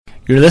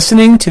You're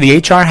listening to the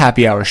HR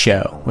Happy Hour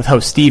Show with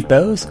host Steve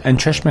Bowes and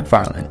Trish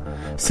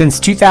McFarlane. Since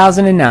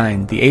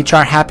 2009, the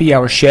HR Happy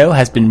Hour Show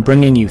has been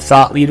bringing you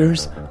thought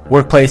leaders,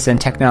 workplace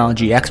and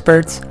technology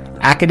experts,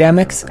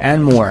 academics,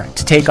 and more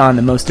to take on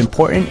the most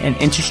important and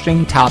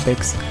interesting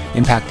topics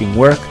impacting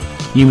work,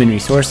 human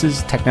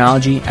resources,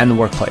 technology, and the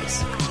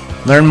workplace.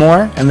 Learn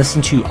more and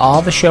listen to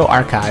all the show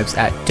archives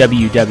at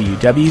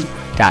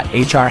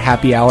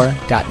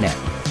www.hrhappyhour.net.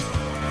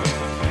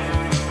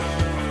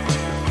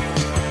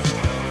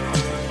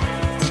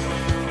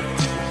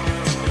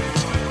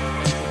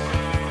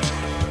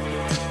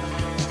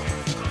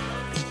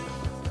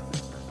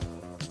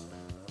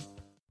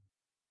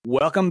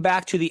 Welcome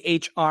back to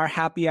the HR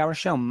Happy Hour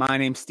Show. My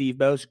name's Steve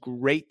Bowes.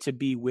 Great to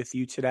be with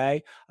you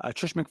today.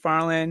 Trish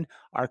McFarlane,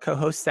 our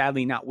co-host,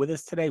 sadly not with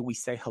us today. We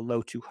say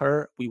hello to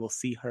her. We will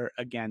see her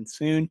again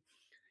soon.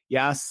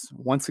 Yes,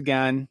 once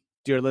again,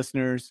 dear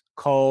listeners,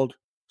 cold,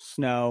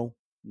 snow,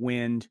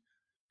 wind,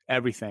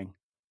 everything.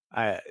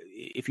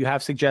 If you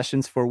have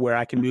suggestions for where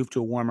I can move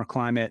to a warmer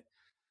climate,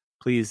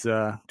 please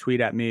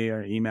tweet at me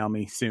or email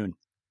me soon.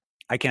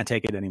 I can't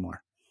take it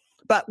anymore.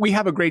 But we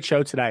have a great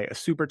show today, a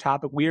super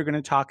topic. We are going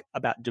to talk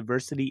about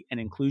diversity and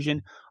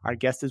inclusion. Our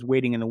guest is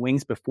waiting in the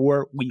wings.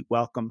 Before we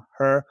welcome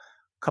her, a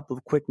couple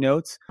of quick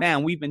notes.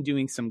 Man, we've been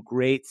doing some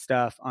great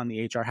stuff on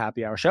the HR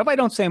Happy Hour Show. If I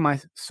don't say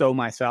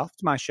myself,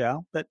 it's my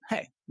show. But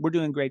hey, we're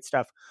doing great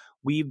stuff.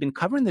 We've been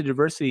covering the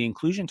diversity and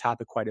inclusion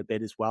topic quite a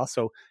bit as well.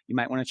 So you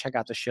might want to check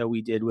out the show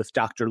we did with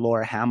Dr.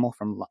 Laura Hamill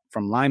from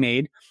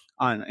Limeade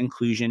on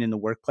inclusion in the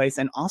workplace.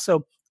 And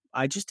also,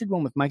 I just did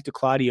one with Mike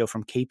DeClaudio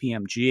from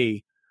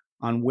KPMG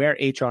on where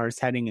HR is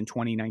heading in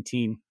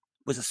 2019. It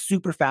was a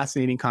super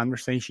fascinating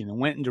conversation and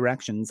went in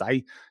directions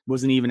I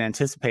wasn't even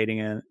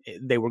anticipating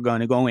they were going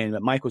to go in,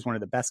 but Mike was one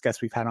of the best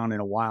guests we've had on in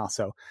a while.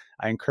 So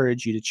I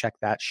encourage you to check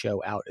that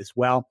show out as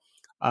well.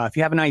 If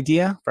you have an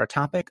idea for a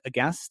topic, a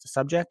guest, a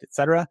subject,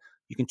 etc.,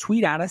 you can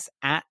tweet at us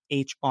at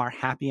HR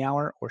Happy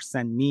Hour or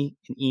send me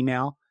an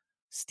email,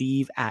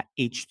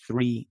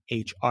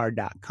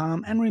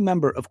 steve@h3hr.com. And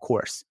remember, of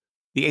course,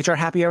 the HR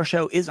Happy Hour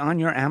Show is on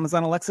your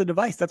Amazon Alexa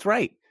device. That's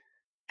right.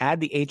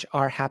 Add the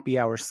HR Happy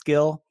Hour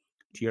skill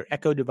to your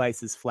Echo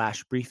device's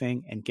flash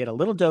briefing and get a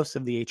little dose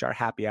of the HR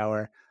Happy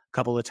Hour a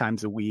couple of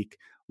times a week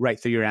right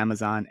through your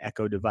Amazon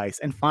Echo device.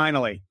 And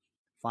finally,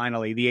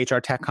 the HR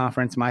Tech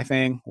Conference, my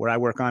thing, where I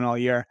work on all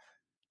year.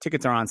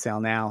 Tickets are on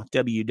sale now,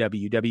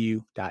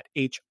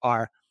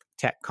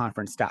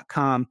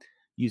 www.hrtechconference.com.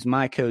 Use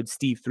my code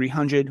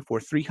STEVE300 for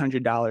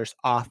 $300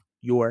 off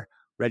your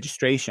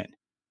registration.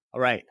 All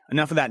right,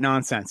 enough of that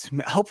nonsense.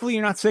 Hopefully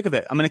you're not sick of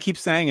it. I'm going to keep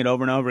saying it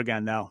over and over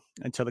again, though,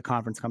 until the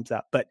conference comes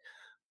up. But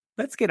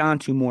let's get on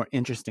to more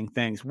interesting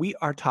things. We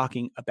are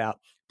talking about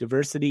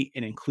diversity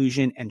and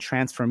inclusion and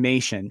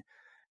transformation.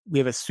 We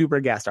have a super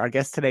guest. Our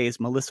guest today is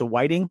Melissa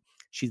Whiting.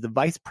 She's the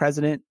Vice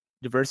President,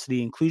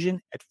 Diversity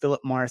Inclusion at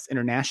Philip Morris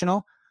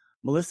International.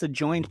 Melissa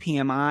joined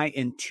PMI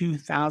in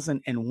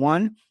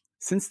 2001.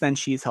 Since then,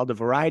 she has held a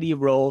variety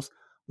of roles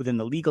within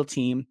the legal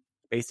team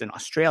based in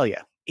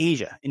Australia,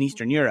 Asia, and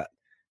Eastern Europe.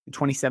 In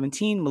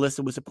 2017,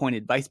 Melissa was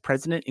appointed Vice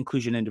President,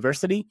 Inclusion and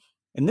Diversity.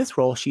 In this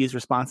role, she is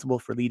responsible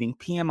for leading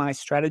PMI's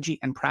strategy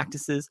and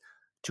practices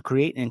to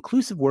create an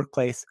inclusive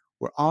workplace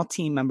where all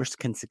team members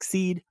can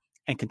succeed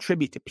and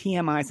contribute to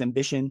PMI's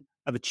ambition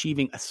of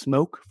achieving a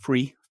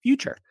smoke-free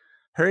future.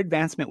 Her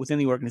advancement within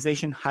the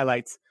organization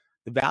highlights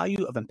the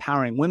value of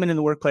empowering women in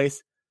the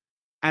workplace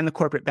and the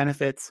corporate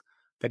benefits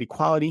that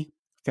equality,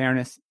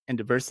 fairness, and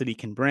diversity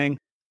can bring.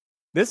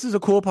 This is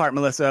a cool part,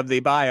 Melissa, of the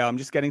bio. I'm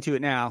just getting to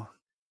it now.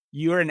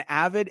 You're an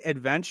avid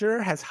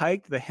adventurer, has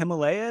hiked the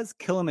Himalayas,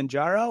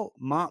 Kilimanjaro,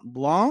 Mont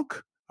Blanc,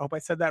 I hope I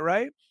said that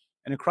right,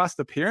 and across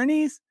the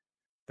Pyrenees.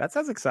 That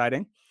sounds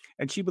exciting.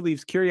 And she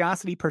believes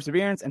curiosity,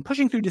 perseverance, and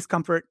pushing through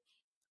discomfort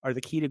are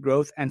the key to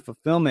growth and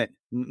fulfillment.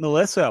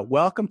 Melissa,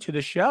 welcome to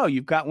the show.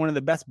 You've got one of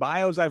the best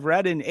bios I've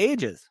read in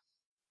ages.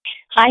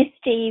 Hi,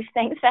 Steve.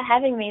 Thanks for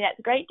having me.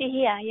 That's great to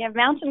hear. Yeah,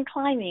 mountain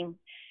climbing.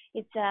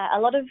 It's a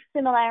lot of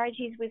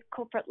similarities with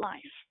corporate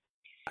life.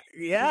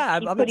 Yeah,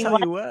 I'm going to tell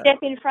you what. Step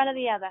in front of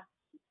the other.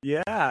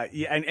 Yeah,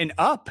 and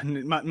up,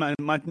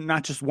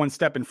 not just one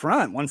step in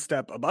front, one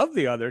step above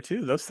the other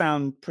too. Those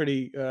sound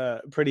pretty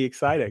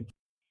exciting.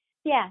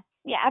 Yeah,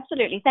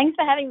 absolutely. Thanks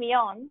for having me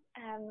on.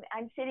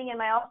 I'm sitting in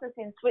my office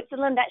in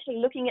Switzerland,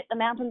 actually looking at the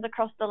mountains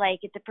across the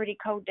lake. It's a pretty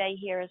cold day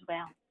here as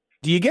well.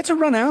 Do you get to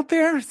run out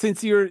there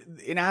since you're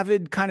an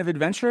avid kind of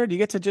adventurer? Do you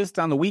get to just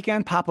on the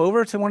weekend pop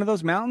over to one of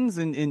those mountains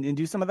and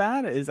do some of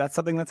that? Is that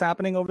something that's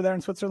happening over there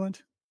in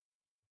Switzerland?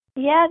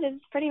 Yeah, there's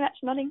pretty much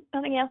nothing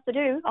else to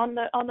do on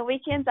the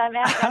weekends. I'm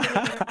out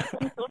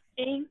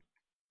skiing.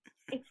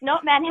 It's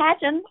not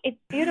Manhattan. It's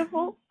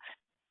beautiful.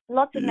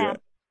 Lots of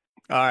mountains.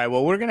 All right.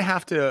 Well, we're going to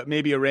have to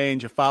maybe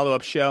arrange a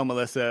follow-up show,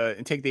 Melissa,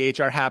 and take the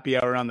HR Happy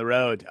Hour on the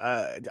road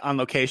on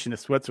location to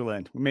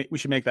Switzerland. We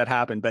should make that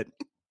happen. But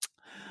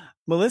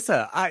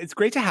Melissa, it's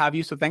great to have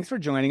you. So thanks for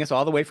joining us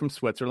all the way from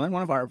Switzerland,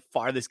 one of our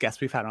farthest guests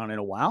we've had on in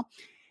a while.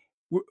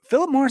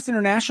 Philip Morris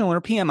International,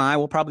 or PMI,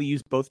 we'll probably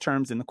use both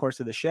terms in the course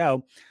of the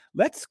show.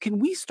 Can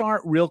we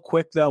start real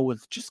quick though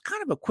with just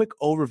kind of a quick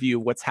overview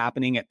of what's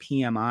happening at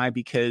PMI?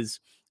 Because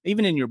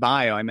even in your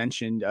bio, I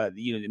mentioned,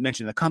 you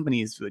mentioned the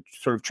company is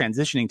sort of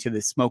transitioning to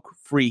this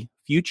smoke-free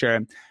future.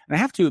 And I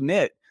have to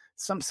admit,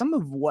 some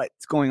of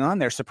what's going on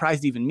there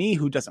surprised even me,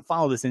 who doesn't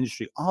follow this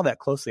industry all that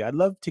closely. I'd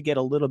love to get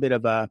a little bit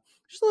of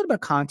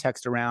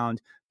context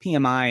around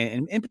PMI,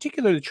 and in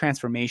particular, the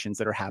transformations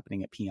that are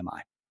happening at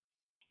PMI.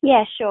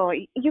 Yeah, sure.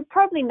 You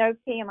probably know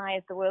PMI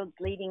as the world's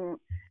leading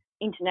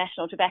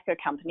international tobacco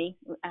company,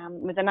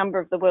 with a number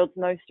of the world's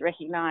most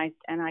recognized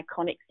and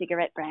iconic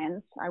cigarette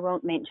brands. I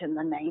won't mention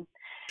the name.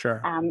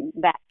 Sure.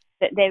 But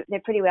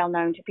they're pretty well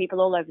known to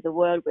people all over the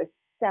world. We're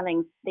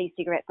selling these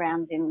cigarette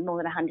brands in more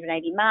than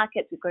 180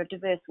 markets. We've got a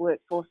diverse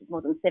workforce of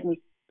more than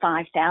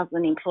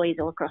 75,000 employees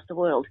all across the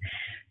world.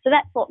 So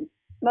that's what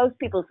most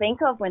people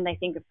think of when they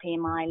think of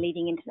PMI,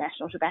 leading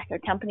international tobacco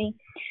company.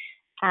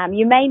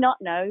 You may not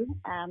know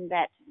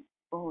that,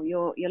 or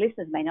your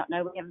listeners may not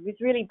know, we have this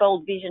really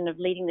bold vision of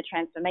leading the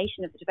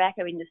transformation of the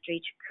tobacco industry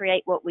to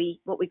create what we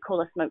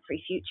call a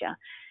smoke-free future.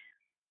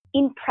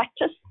 In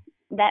practice,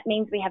 that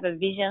means we have a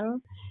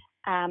vision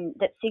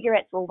that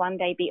cigarettes will one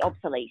day be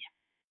obsolete.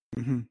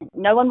 Mm-hmm.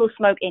 No one will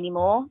smoke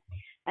anymore,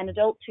 and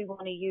adults who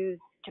want to use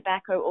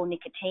tobacco or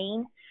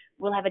nicotine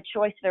will have a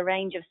choice of a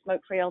range of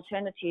smoke-free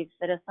alternatives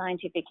that are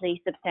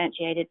scientifically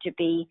substantiated to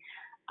be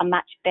a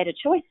much better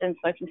choice than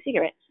smoking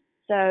cigarettes.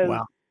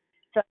 Wow.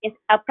 So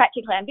our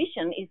practical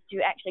ambition is to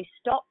actually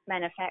stop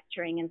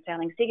manufacturing and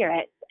selling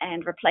cigarettes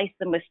and replace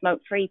them with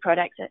smoke-free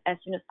products as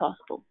soon as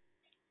possible.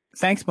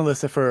 Thanks,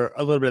 Melissa, for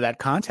a little bit of that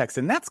context.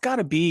 And that's got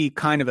to be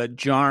kind of a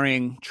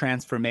jarring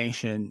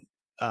transformation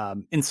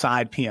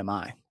inside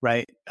PMI,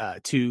 right?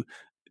 To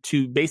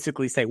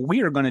basically say,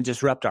 we are going to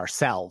disrupt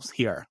ourselves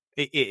here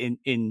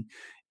in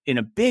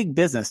a big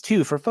business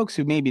too. For folks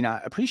who maybe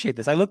not appreciate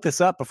this, I looked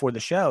this up before the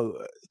show.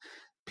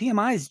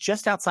 PMI is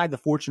just outside the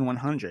Fortune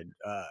 100.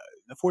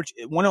 The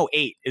Fortune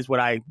 108 is what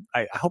I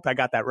hope I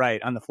got that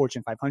right, on the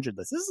Fortune 500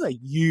 list. This is a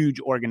huge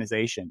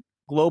organization,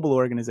 global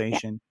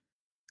organization,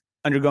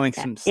 undergoing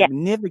some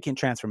significant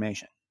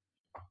transformation.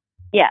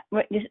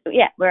 We're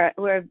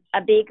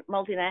a big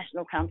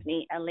multinational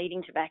company, a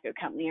leading tobacco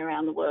company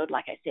around the world.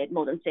 Like I said,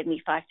 more than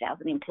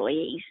 75,000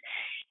 employees,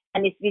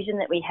 and this vision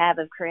that we have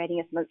of creating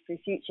a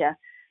smoke-free future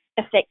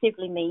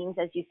effectively means,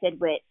 as you said,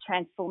 we're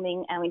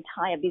transforming our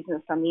entire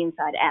business from the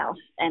inside out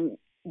and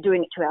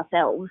doing it to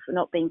ourselves. We're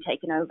not being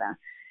taken over.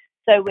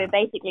 So we're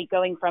basically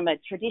going from a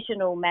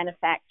traditional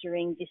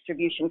manufacturing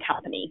distribution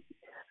company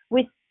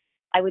with,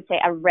 I would say,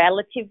 a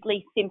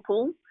relatively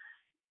simple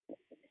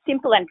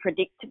and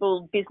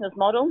predictable business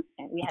model.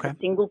 And we have a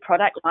single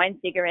product line,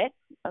 cigarettes.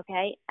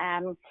 Okay.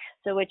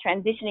 So we're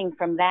transitioning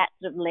from that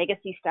sort of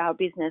legacy style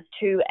business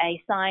to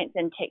a science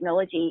and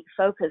technology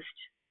focused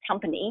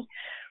company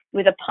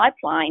with a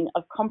pipeline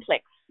of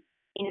complex,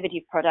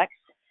 innovative products,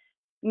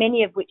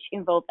 many of which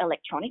involve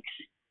electronics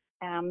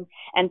and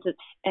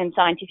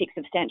scientific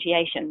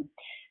substantiation.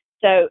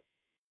 So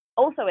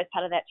also as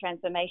part of that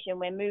transformation,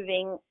 we're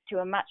moving to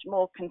a much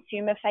more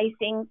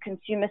consumer-facing,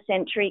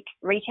 consumer-centric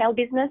retail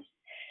business.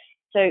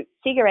 So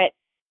cigarettes,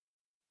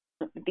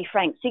 to be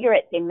frank,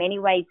 cigarettes in many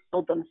ways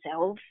sold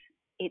themselves.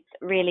 It's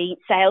really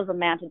sales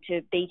amounted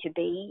to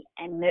B2B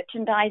and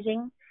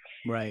merchandising.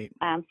 Right.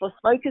 For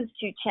smokers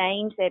to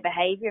change their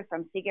behavior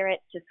from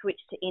cigarettes to switch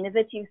to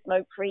innovative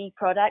smoke-free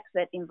products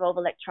that involve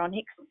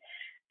electronics,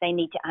 they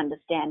need to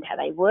understand how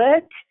they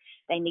work.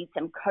 They need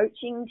some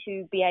coaching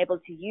to be able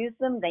to use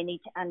them. They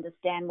need to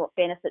understand what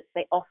benefits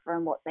they offer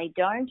and what they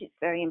don't. It's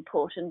very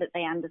important that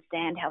they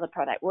understand how the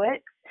product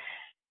works.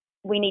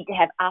 We need to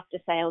have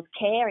after-sales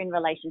care in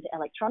relation to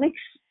electronics.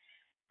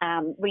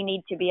 We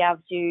need to be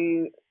able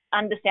to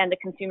understand the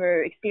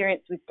consumer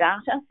experience with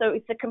data. So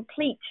it's a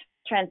complete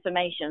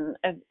transformation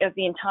of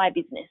the entire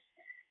business.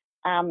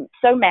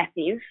 So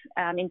massive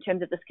in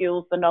terms of the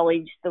skills, the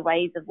knowledge, the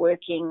ways of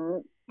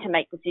working to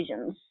make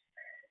decisions.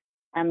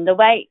 The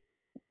way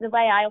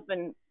I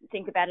often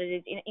think about it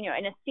is,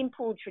 in a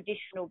simple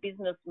traditional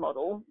business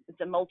model, it's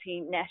a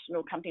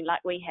multinational company like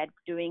we had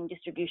doing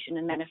distribution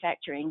and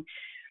manufacturing.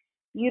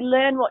 You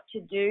learn what to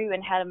do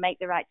and how to make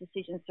the right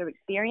decisions through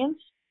experience.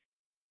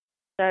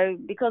 So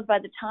because by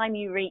the time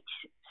you reach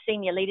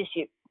senior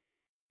leadership,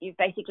 you've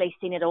basically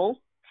seen it all.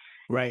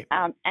 Right.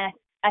 And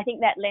I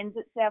think that lends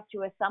itself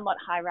to a somewhat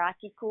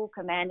hierarchical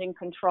command and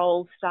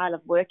control style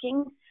of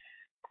working.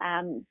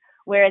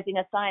 Whereas in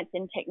a science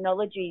and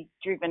technology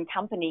driven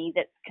company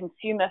that's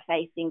consumer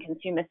facing,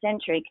 consumer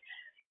centric,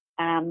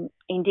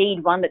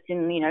 indeed one that's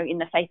in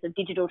the face of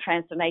digital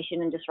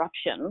transformation and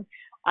disruption,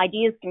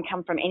 ideas can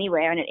come from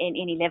anywhere and at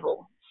any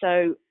level.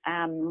 So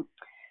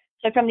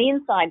from the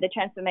inside, the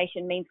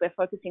transformation means we're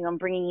focusing on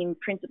bringing in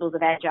principles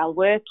of agile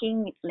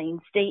working, lean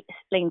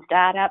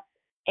startup,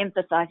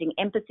 emphasizing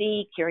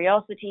empathy,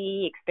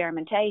 curiosity,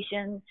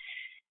 experimentation,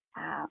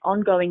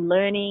 ongoing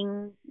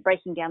learning,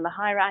 breaking down the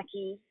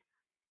hierarchy.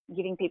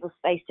 giving people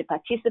space to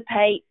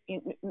participate,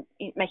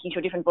 making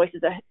sure different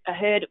voices are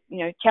heard,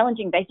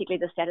 challenging basically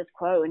the status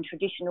quo and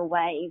traditional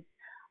ways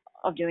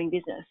of doing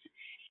business,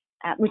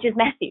 which is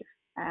massive.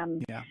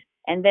 Yeah.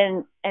 And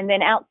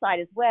then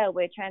outside as well,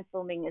 we're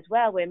transforming as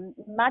well. We're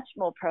much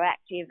more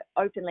proactive,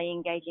 openly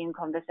engaging in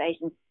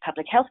conversations,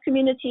 public health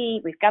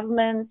community, with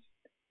governments,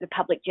 the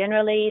public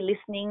generally,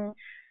 listening,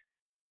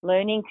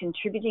 learning,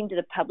 contributing to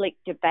the public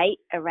debate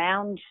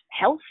around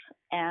health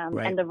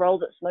and the role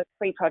that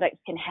smoke-free products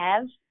can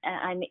have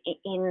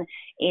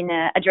in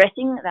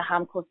addressing the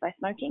harm caused by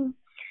smoking,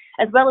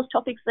 as well as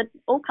topics that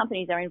all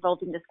companies are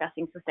involved in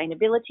discussing: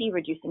 sustainability,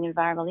 reducing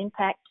environmental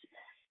impact,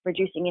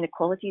 reducing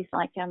inequalities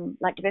like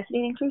diversity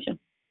and inclusion.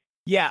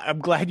 Yeah, I'm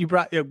glad you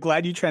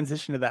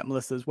transitioned to that,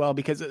 Melissa, as well,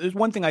 because there's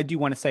one thing I do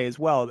want to say as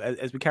well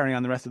as we carry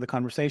on the rest of the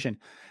conversation.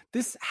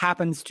 This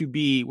happens to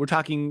be, we're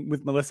talking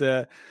with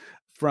Melissa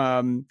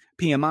from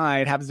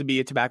PMI. It happens to be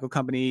a tobacco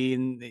company,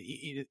 and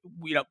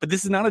but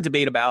this is not a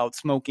debate about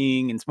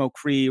smoking and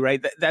smoke-free,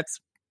 right? That's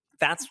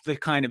the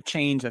kind of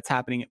change that's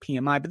happening at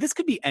PMI. But this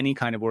could be any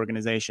kind of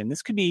organization.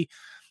 This could be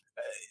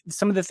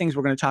some of the things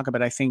we're going to talk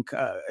about, I think,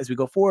 as we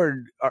go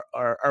forward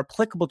are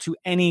applicable to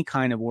any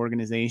kind of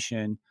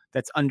organization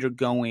that's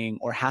undergoing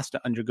or has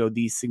to undergo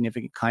these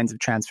significant kinds of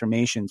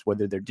transformations,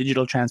 whether they're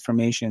digital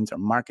transformations or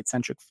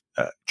market-centric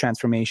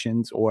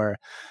transformations or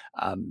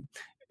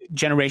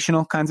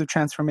generational kinds of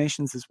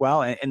transformations as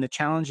well. And the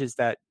challenges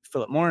that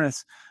Philip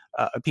Morris,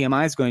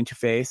 PMI, is going to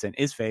face and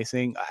is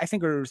facing, I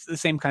think, are the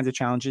same kinds of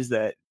challenges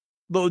that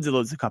loads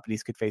of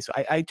companies could face. So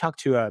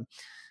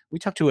we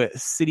talked to a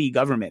city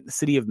government, the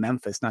city of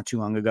Memphis, not too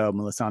long ago,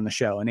 Melissa, on the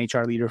show, an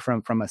HR leader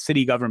from a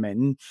city government.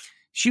 And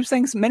she was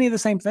saying many of the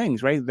same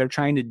things, right? They're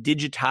trying to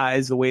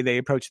digitize the way they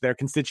approach their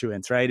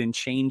constituents, right? And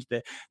change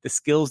the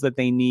skills that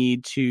they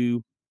need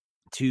to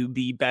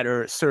be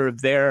better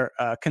serve their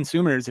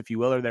consumers, if you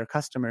will, or their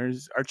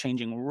customers are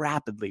changing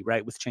rapidly,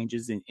 right? With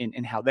changes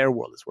in how their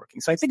world is working.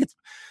 So I think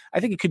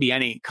it could be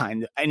any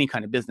kind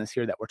of business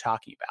here that we're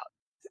talking about.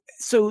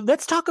 So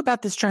let's talk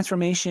about this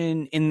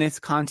transformation in this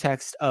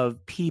context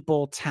of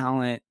people,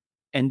 talent,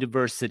 and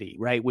diversity,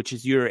 right? Which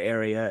is your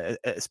area,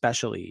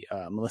 especially,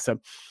 Melissa.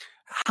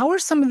 How are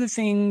some of the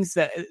things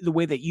the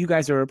way that you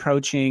guys are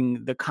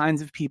approaching the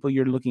kinds of people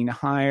you're looking to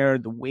hire,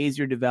 the ways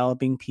you're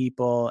developing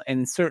people,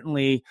 and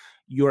certainly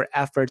your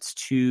efforts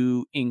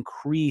to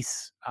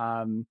increase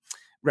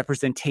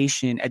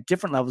representation at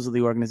different levels of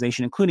the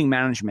organization, including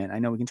management? I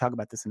know we can talk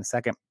about this in a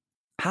second.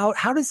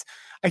 How does,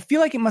 I feel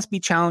like it must be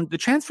challenged. The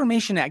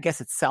transformation, I guess,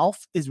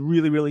 itself is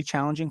really, really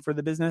challenging for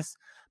the business.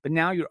 But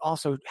now you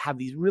also have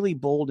these really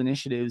bold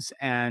initiatives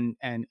and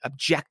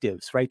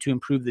objectives, right, to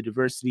improve the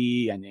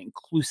diversity and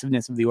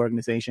inclusiveness of the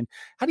organization.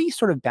 How do you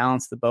sort of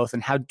balance the both,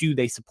 and how do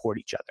they support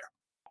each other?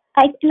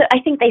 I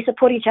think they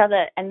support each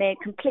other, and they're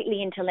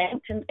completely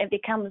interlinked, and it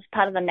becomes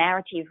part of the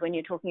narrative when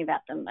you're talking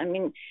about them. I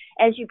mean,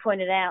 as you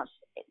pointed out,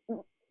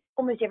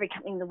 almost every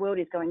company in the world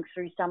is going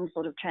through some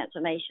sort of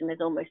transformation.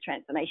 There's almost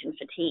transformation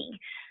fatigue.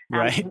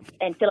 Right.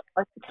 And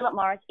Philip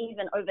Morris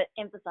even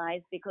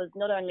overemphasized, because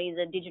not only is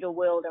the digital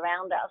world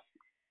around us,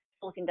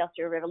 fourth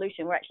industrial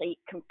revolution, we're actually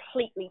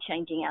completely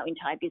changing our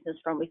entire business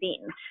from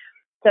within.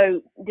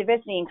 So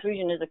diversity and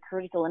inclusion is a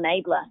critical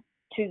enabler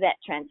to that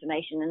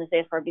transformation and is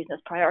therefore a business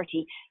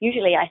priority.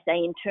 Usually I say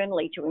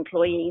internally to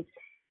employees,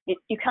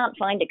 you can't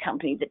find a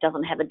company that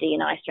doesn't have a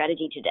D&I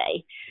strategy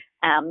today,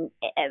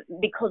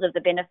 because of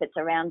the benefits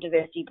around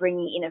diversity,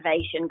 bringing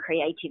innovation,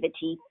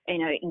 creativity,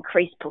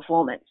 increased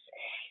performance.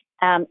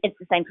 It's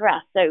the same for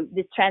us. So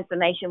this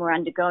transformation we're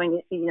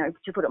undergoing,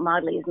 to put it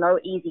mildly, is no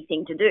easy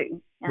thing to do.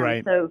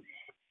 Right. So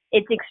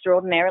it's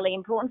extraordinarily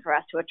important for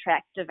us to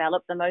attract,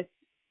 develop the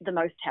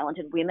most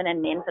talented women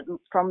and men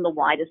from the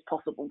widest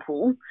possible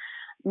pool,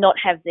 not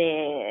have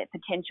their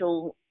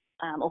potential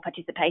or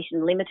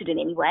participation limited in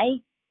any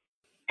way.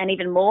 And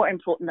even more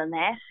important than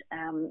that,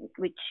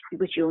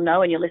 which you'll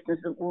know and your listeners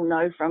will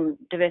know from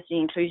diversity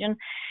and inclusion,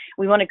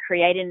 we want to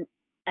create an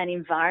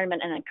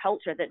environment and a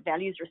culture that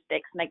values,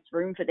 respects, makes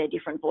room for their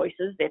different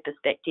voices, their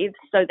perspectives,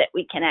 so that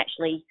we can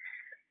actually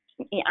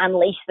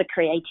unleash the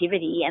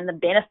creativity and the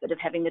benefit of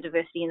having the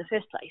diversity in the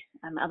first place.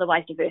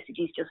 Otherwise,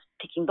 diversity is just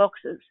ticking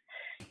boxes.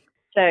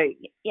 So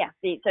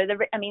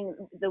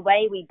the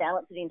way we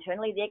balance it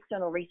internally, the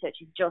external research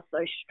is just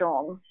so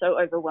strong, so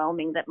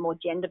overwhelming, that more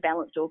gender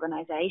balanced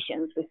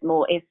organizations with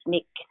more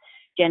ethnic,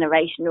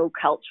 generational,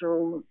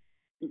 cultural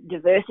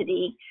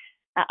diversity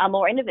are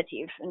more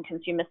innovative and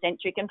consumer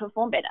centric and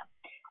perform better.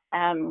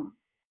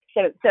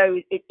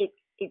 So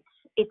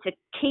it's a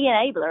key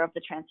enabler of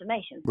the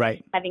transformation.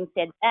 Right. Having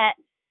said that,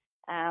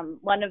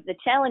 one of the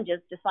challenges,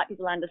 despite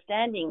people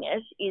understanding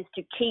it, is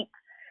to keep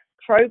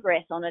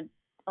progress on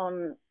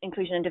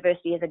inclusion and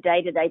diversity as a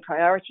day-to-day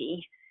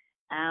priority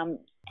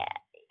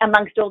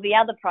amongst all the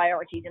other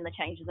priorities and the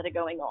changes that are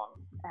going on.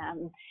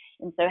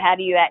 And so how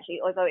do you actually,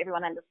 although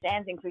everyone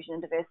understands inclusion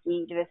and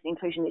diversity and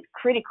inclusion is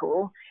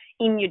critical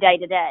in your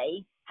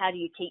day-to-day, how do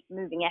you keep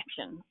moving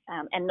action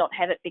and not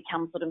have it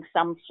become sort of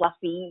some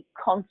fluffy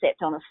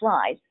concept on a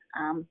slide?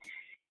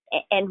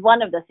 And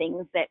one of the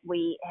things that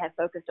we have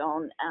focused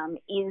on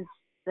is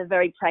the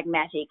very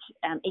pragmatic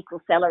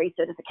equal salary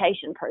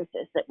certification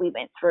process that we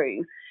went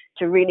through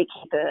to really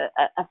keep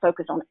a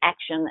focus on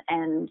action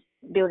and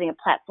building a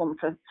platform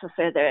for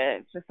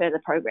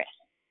further progress.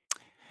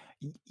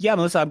 Yeah,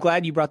 Melissa, I'm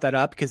glad you brought that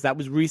up because that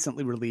was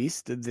recently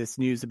released, this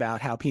news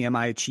about how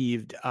PMI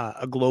achieved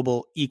a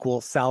global equal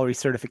salary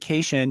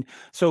certification.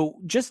 So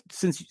just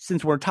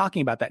since we're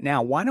talking about that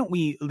now, why don't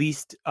we at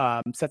least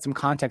set some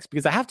context?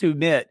 Because I have to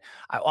admit,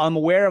 I'm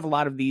aware of a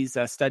lot of these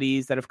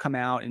studies that have come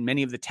out, and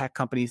many of the tech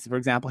companies, for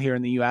example, here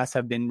in the U.S.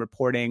 have been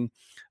reporting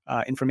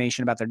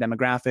information about their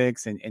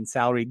demographics and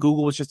salary.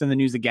 Google was just in the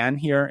news again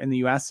here in the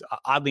U.S.,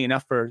 oddly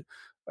enough, for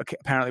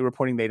apparently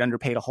reporting they'd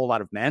underpaid a whole lot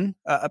of men,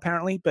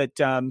 apparently. But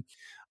can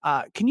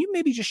you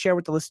maybe just share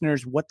with the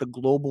listeners what the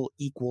Global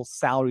Equal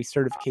Salary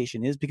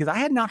Certification is? Because I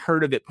had not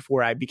heard of it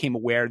before I became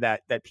aware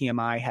that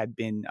PMI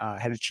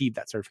had achieved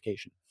that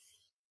certification.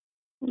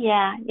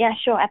 Yeah,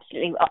 sure,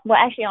 absolutely. Well,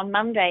 actually on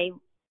Monday,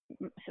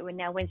 so we're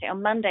now Wednesday,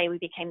 on Monday we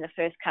became the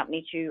first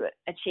company to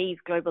achieve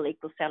Global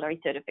Equal Salary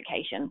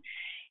Certification.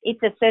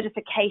 It's a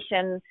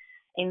certification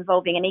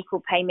involving an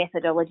equal pay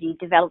methodology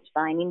developed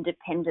by an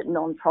independent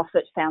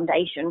non-profit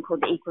foundation called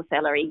the Equal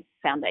Salary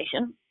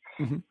Foundation.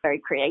 Mm-hmm. Very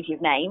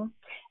creative name.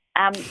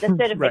 The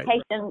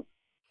certification,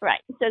 right.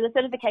 So the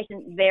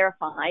certification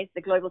verifies, the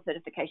global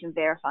certification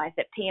verifies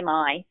that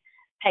PMI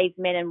pays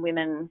men and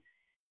women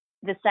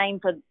the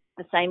same for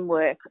the same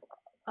work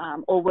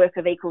or work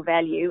of equal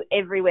value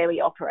everywhere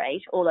we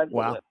operate, all over the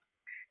world.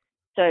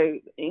 So,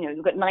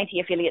 we've got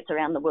 90 affiliates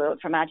around the world,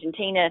 from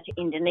Argentina to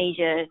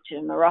Indonesia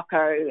to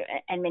Morocco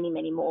and many,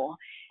 many more.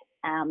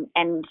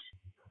 And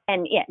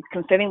it's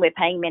confirming we're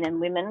paying men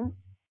and women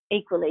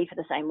equally for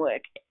the same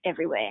work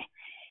everywhere.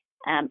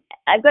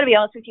 I've got to be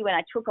honest with you, when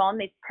I took on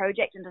this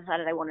project and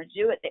decided I wanted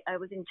to do it, I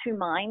was in two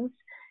minds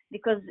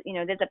because,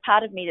 there's a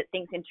part of me that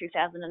thinks in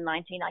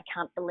 2019, I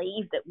can't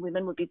believe that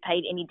women would be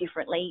paid any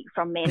differently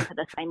from men for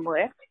the same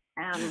work.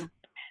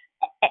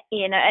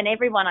 And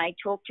everyone I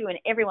talk to and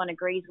everyone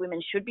agrees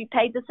women should be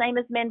paid the same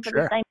as men for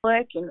the same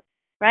work. And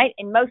right,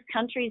 in most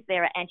countries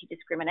there are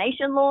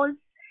anti-discrimination laws,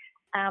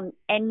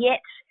 and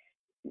yet,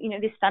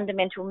 this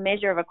fundamental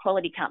measure of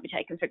equality can't be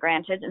taken for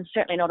granted, and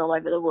certainly not all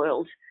over the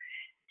world.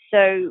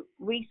 So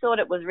we thought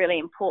it was really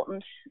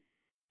important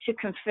to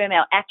confirm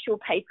our actual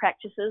pay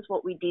practices,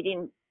 what we did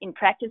in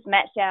practice,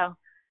 matched our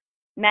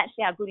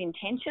good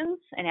intentions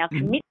and our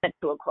commitment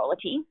to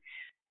equality.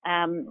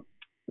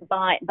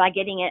 By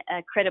getting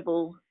a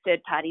credible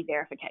third-party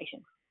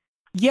verification.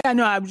 Yeah,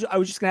 no, I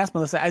was just going to ask,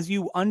 Melissa, as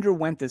you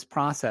underwent this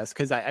process,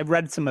 because I've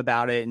read some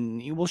about it,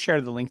 and we'll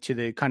share the link to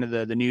the kind of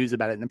the news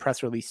about it in the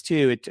press release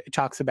too. It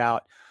talks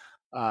about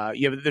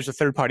there's a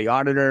third-party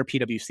auditor,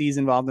 PwC is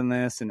involved in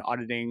this, and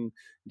auditing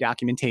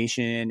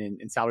documentation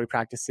and salary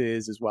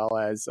practices, as well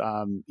as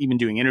even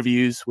doing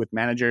interviews with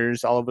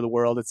managers all over the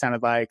world. It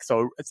sounded like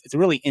it's a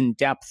really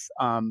in-depth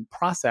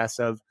process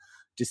of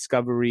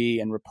discovery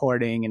and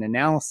reporting and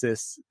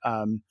analysis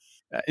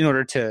in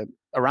order to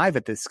arrive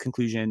at this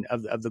conclusion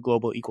of the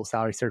Global Equal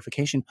Salary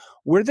Certification.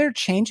 Were there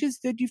changes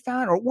that you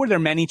found, or were there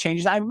many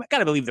changes? I've got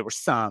to believe there were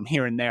some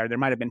here and there. There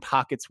might have been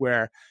pockets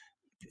where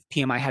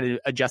PMI had to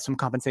adjust some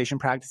compensation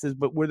practices,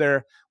 but were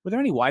there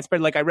any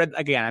widespread? Like I read,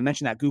 again, I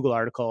mentioned that Google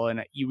article,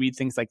 and you read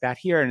things like that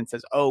here, and it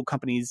says,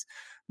 companies,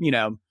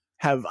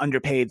 have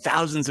underpaid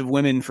thousands of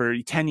women for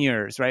 10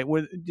 years, right?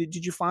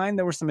 Did you find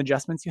there were some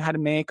adjustments you had to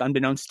make,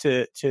 unbeknownst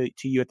to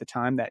you at the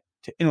time,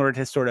 in order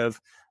to sort of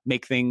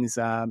make things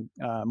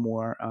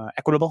more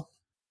equitable?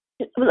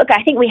 Look,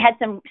 I think we had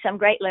some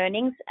great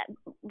learnings.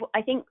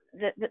 I think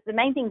the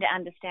main thing to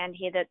understand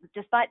here that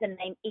despite the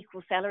name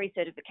Equal Salary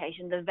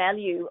Certification, the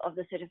value of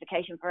the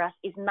certification for us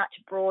is much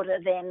broader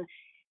than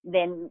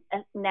a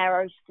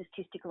narrow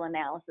statistical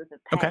analysis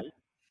of pay. Okay.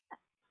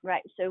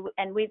 Right. So,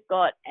 and we've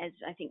got, as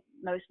I think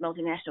most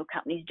multinational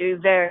companies do,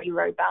 very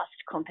robust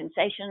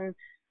compensation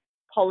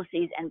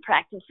policies and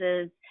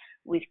practices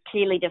with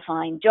clearly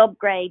defined job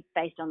grades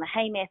based on the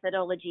Hay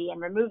methodology and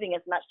removing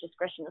as much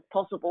discretion as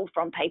possible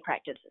from pay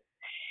practices.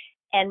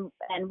 And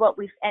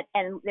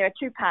there are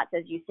two parts,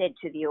 as you said,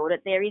 to the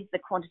audit. There is the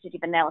quantitative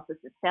analysis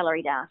of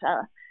salary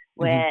data,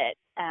 where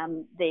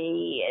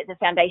the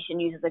foundation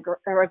uses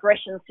a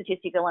regression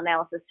statistical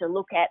analysis to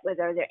look at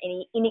whether there are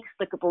any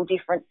inexplicable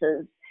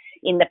differences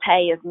in the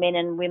pay of men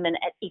and women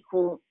at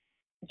equal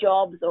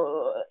jobs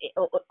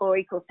or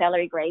equal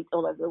salary grades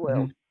all over the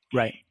world. Mm-hmm.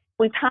 Right.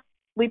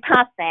 We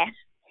pass that,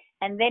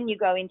 and then you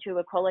go into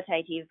a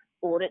qualitative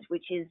audit,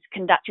 which is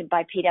conducted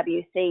by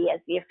PwC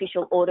as the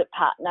official audit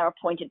partner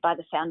appointed by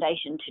the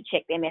foundation to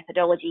check their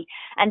methodology,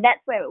 and that's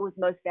where it was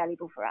most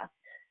valuable for us.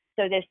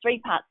 So there's three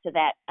parts to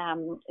that.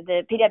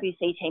 The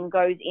PwC team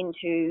goes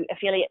into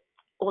affiliates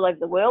all over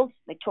the world.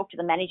 They talk to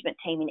the management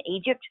team in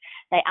Egypt.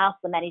 They ask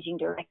the managing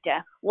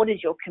director, what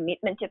is your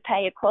commitment to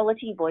pay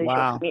equality? What is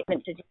your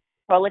commitment to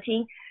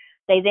equality?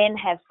 They then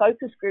have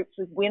focus groups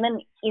with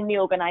women in the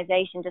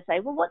organisation to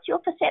say, well, what's your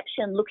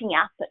perception looking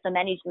up at the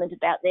management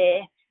about their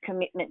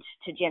commitment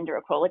to gender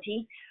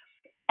equality?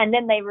 And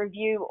then they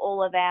review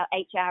all of our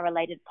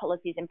HR-related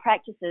policies and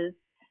practices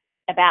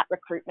about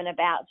recruitment,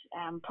 about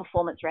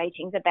performance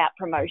ratings, about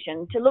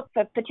promotion, to look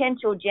for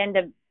potential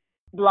gender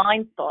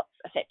blind spots,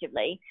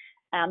 effectively,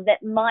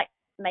 that might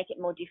make it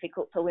more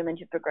difficult for women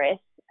to progress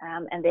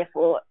and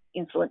therefore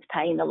influence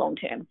pay in the long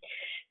term.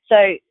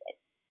 So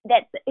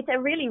it's a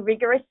really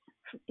rigorous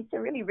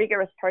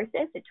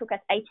process. It took us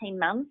 18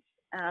 months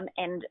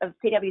and of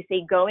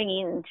PwC going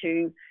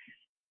into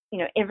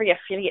every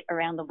affiliate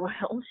around the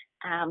world,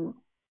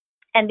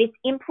 and this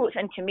input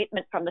and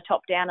commitment from the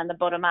top down and the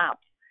bottom up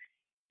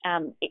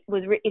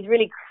is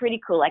really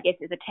critical, I guess,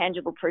 as a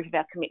tangible proof of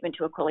our commitment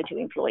to equality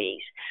to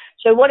employees.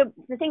 So what are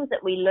the things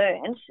that we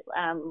learned?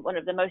 One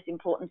of the most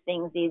important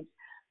things is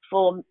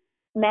for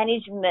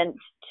management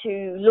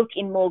to look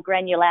in more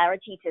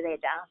granularity to their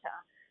data.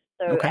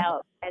 So okay.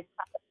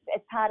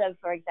 as part of,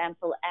 for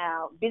example,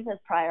 our business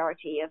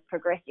priority of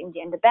progressing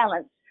gender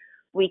balance,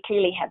 we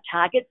clearly have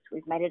targets.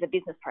 We've made it a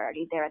business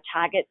priority. There are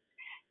targets.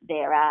 They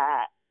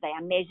are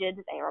measured.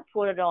 They are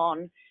reported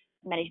on.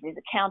 Management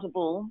is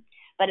accountable.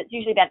 But it's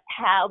usually about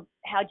how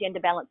gender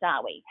balanced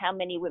are we? How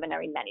many women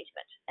are in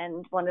management?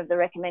 And one of the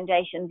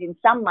recommendations in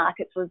some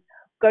markets was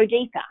go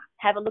deeper.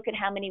 Have a look at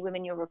how many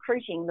women you're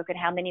recruiting. Look at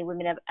how many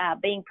women are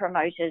being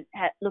promoted.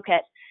 Look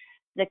at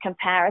the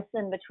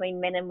comparison between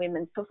men and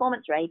women's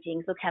performance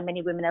ratings. Look how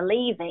many women are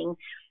leaving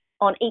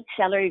on each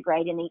salary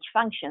grade in each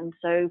function.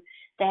 So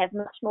they have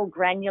much more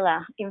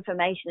granular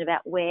information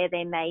about where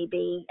there may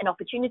be an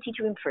opportunity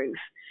to improve.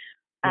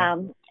 Yeah.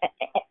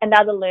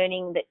 Another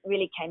learning that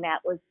really came out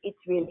was it's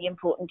really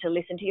important to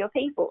listen to your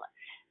people.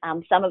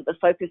 Some of the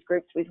focus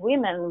groups with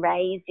women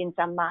raised in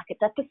some markets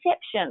a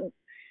perception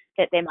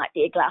that there might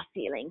be a glass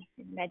ceiling.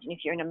 Imagine if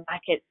you're in a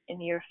market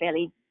and you're a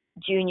fairly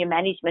junior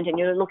management and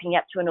you're looking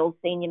up to an all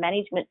senior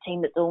management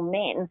team that's all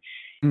men.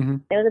 Mm-hmm.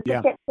 There was a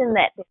perception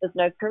that there was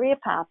no career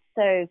path.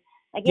 So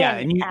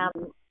again,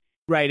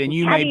 right. And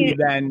you may be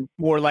then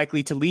more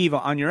likely to leave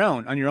on your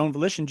own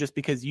volition, just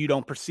because you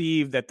don't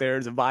perceive that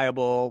there's a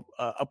viable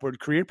upward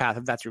career path,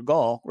 if that's your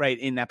goal, right,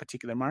 in that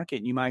particular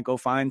market. You might go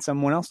find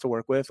someone else to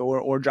work with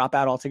or drop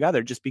out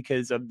altogether just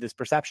because of this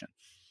perception.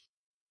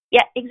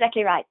 Yeah,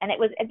 exactly right. And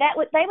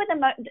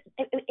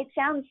it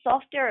sounds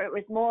softer. It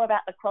was more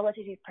about the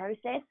qualitative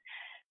process,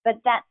 but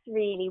that's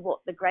really what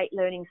the great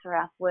learnings for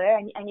us were.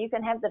 And you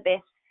can have the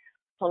best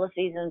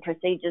policies and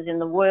procedures in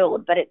the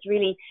world, but it's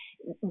really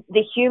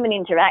the human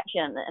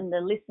interaction and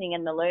the listening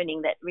and the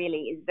learning that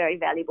really is very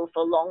valuable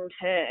for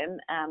long-term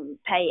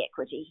pay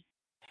equity.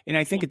 And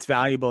I think it's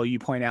valuable. You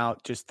point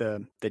out just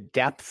the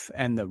depth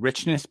and the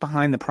richness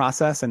behind the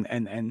process and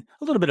a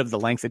little bit of the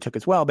length it took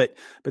as well, but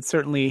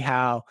certainly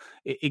how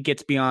it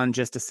gets beyond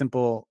just a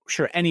simple,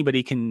 sure,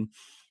 anybody can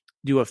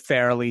do a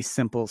fairly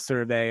simple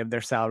survey of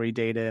their salary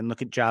data and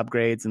look at job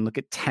grades and look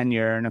at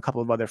tenure and a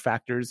couple of other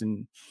factors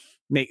and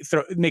make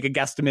a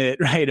guesstimate,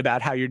 right,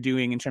 about how you're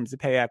doing in terms of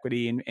pay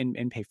equity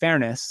and pay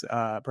fairness.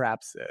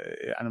 Perhaps,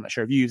 I'm not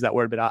sure if you use that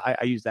word, but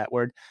I use that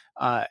word.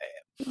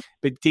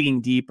 But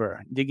digging deeper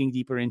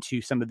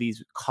into some of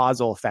these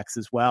causal effects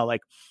as well.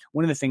 Like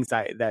one of the things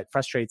that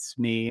frustrates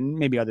me, and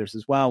maybe others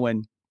as well,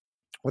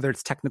 whether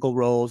it's technical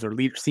roles or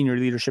senior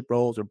leadership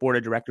roles or board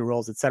of director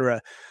roles, et cetera,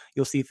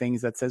 you'll see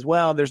things that says,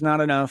 well, there's not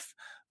enough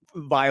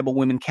viable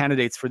women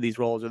candidates for these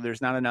roles, or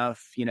there's not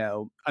enough,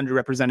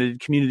 underrepresented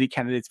community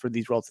candidates for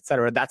these roles, et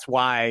cetera. That's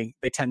why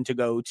they tend to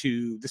go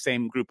to the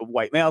same group of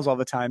white males all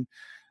the time.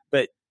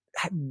 But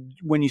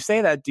when you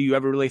say that, do you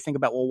ever really think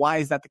about, well, why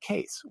is that the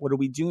case? What are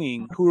we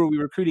doing? Who are we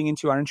recruiting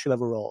into our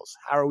entry-level roles?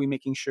 How are we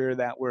making sure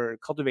that we're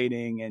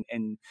cultivating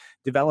and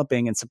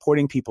developing and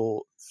supporting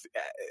people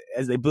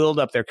as they build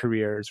up their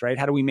careers, right?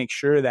 How do we make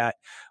sure that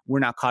we're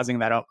not causing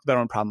that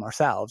own problem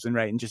ourselves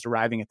and just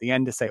arriving at the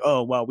end to say,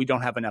 oh, well, we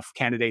don't have enough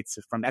candidates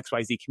from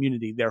XYZ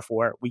community,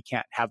 therefore we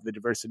can't have the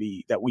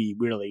diversity that we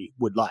really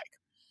would like.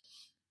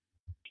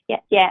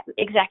 Yeah,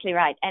 exactly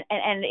right.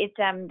 And it's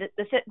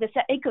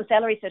the equal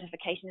salary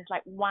certification is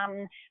like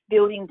one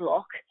building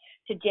block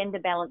to gender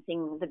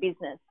balancing the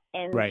business.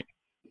 And right.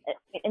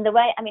 In the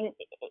way,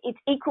 it's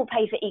equal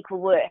pay for equal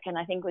work. And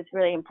I think it's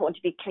really important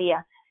to be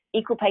clear.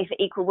 Equal pay for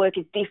equal work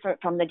is different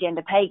from the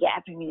gender pay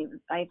gap.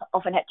 I've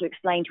often had to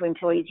explain to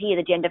employees here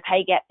the gender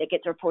pay gap that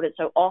gets reported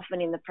so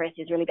often in the press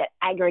is really about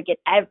aggregate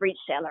average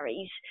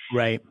salaries.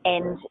 Right.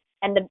 And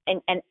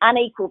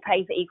unequal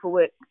pay for equal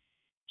work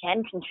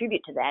can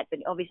contribute to that, but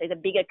obviously the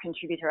bigger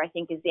contributor, I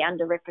think, is the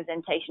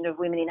underrepresentation of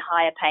women in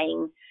higher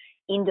paying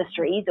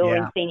industries or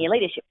in senior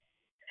leadership.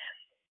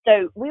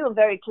 So we were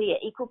very clear,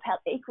 equal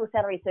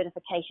salary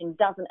certification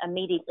doesn't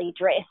immediately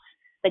address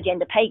the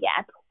gender pay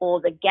gap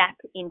or the gap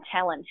in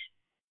talent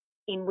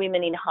in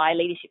women in high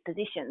leadership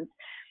positions.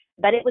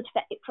 But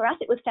for us,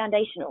 it was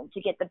foundational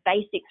to get the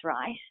basics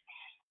right.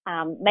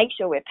 Make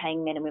sure we're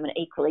paying men and women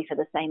equally for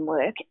the same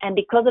work. And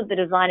because of the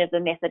design of the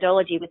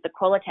methodology with the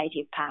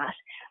qualitative part,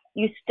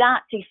 you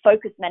start to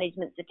focus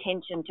management's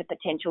attention to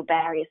potential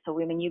barriers for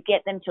women. You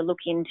get them to look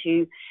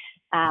into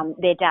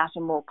their data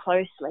more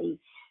closely.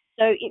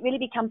 So it really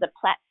becomes a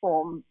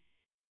platform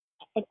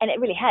and it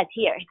really has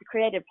here. It's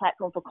created a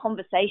platform for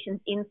conversations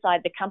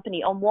inside the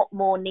company on what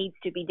more needs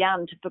to be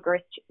done to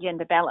progress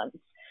gender balance,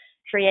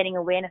 creating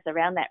awareness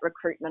around that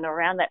recruitment or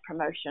around that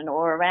promotion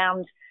or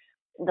around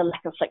the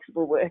lack of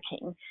flexible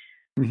working.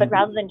 Mm-hmm. But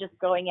rather than just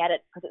going at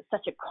it, because it's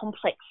such a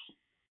complex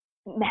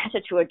matter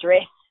to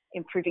address,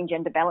 improving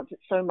gender balance,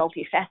 it's so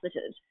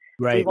multifaceted.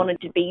 Right. We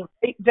wanted to be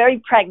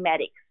very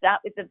pragmatic,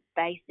 start with the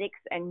basics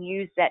and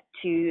use that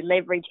to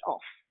leverage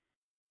off,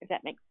 if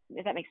that makes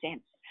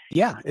sense.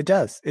 Yeah, it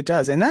does. It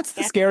does. And that's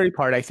the scary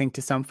part, I think,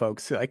 to some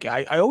folks. Like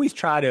I always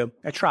try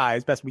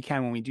as best we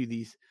can when we do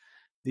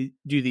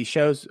these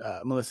shows,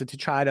 Melissa, to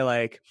try to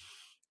like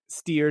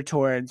steer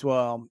towards,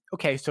 well,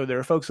 okay, so there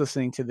are folks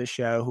listening to this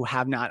show who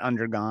have not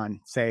undergone,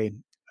 say,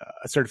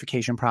 a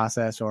certification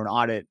process or an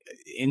audit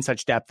in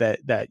such depth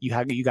that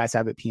you guys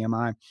have at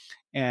PMI.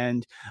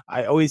 And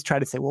I always try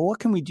to say, well, what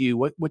can we do?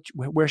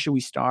 Where should we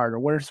start? Or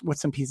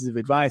what's some pieces of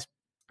advice?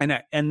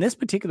 And this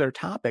particular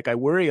topic, I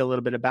worry a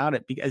little bit about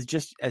it because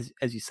just as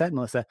you said,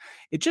 Melissa,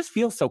 it just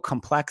feels so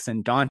complex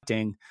and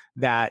daunting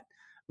that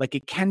like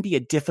it can be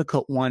a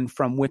difficult one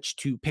from which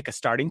to pick a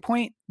starting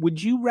point.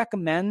 Would you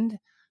recommend,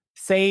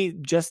 say,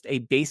 just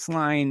a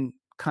baseline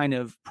kind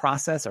of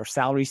process or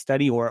salary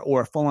study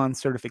or a full-on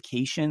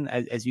certification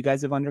as you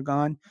guys have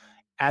undergone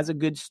as a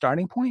good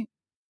starting point?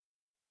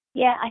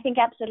 Yeah, I think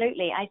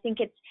absolutely. I think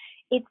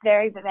it's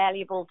very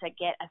valuable to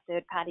get a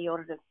third-party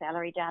audit of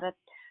salary data,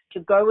 to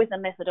go with a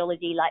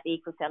methodology like the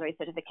Equal Salary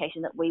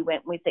Certification that we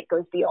went with that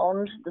goes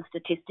beyond the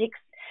statistics,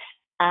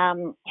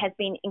 has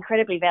been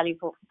incredibly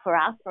valuable for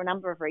us for a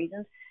number of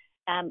reasons.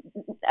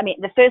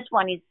 The first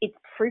one is it's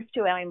proof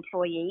to our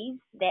employees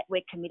that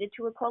we're committed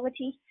to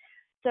equality.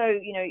 So,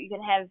 you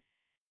can have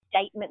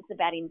statements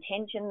about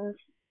intentions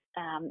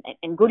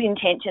and good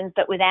intentions,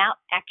 but without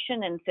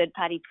action and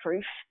third-party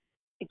proof,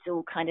 it's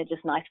all kind of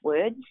just nice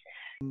words.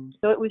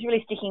 So it was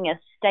really sticking a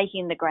stake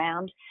in the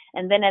ground.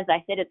 And then, as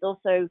I said,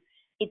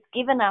 it's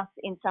given us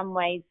in some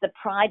ways the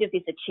pride of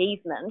this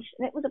achievement.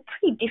 And it was a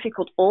pretty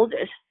difficult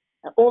audit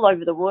all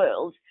over the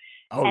world.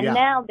 Oh, and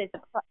now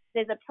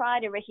there's a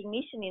pride of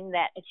recognition in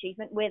that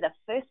achievement. We're the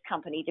first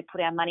company to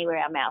put our money where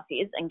our mouth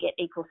is and get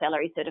equal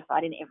salary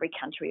certified in every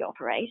country we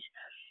operate.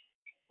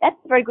 That's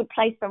a very good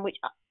place from which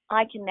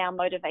I can now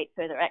motivate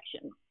further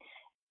action.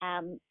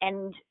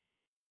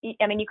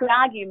 You could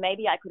argue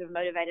maybe I could have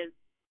motivated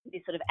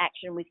this sort of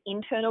action with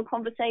internal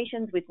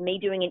conversations, with me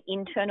doing an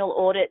internal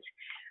audit.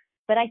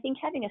 But I think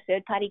having a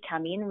third party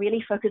come in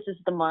really focuses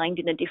the mind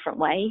in a different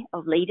way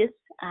of leaders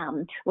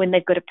when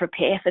they've got to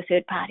prepare for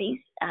third parties.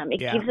 It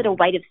gives it a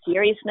weight of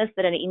seriousness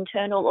that an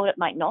internal audit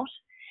might not.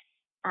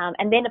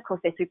 And then, of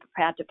course, they're super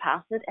proud to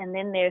pass it. And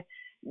then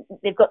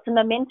they've got some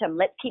momentum.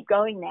 Let's keep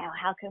going now.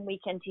 How can we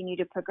continue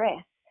to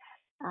progress?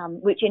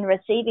 Which in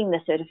receiving the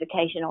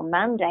certification on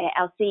Monday,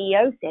 our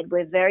CEO said,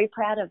 we're very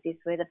proud of this.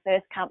 We're the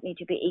first company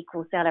to be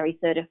equal salary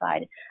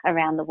certified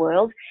around the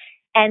world.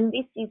 And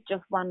this is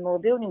just one more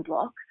building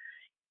block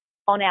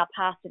on our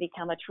path to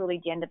become a truly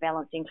gender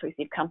balanced,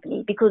 inclusive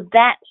company, because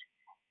that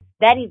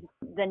is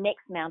the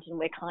next mountain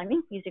we're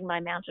climbing, using my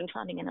mountain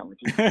climbing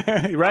analogy.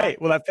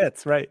 Right. Well, that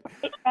fits. Right.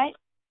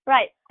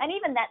 Right. And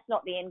even that's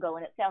not the end goal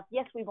in itself.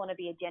 Yes, we want to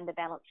be a gender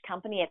balanced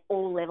company at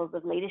all levels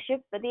of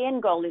leadership, but the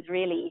end goal is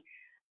really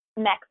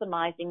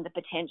maximizing the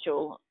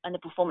potential and the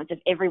performance of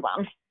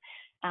everyone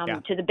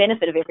to the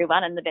benefit of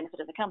everyone and the benefit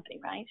of the company,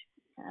 right?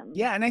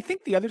 And I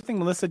think the other thing,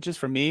 Melissa, just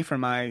for me,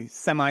 from my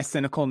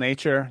semi-cynical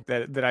nature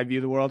that I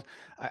view the world,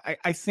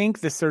 I think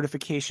the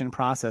certification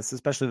process,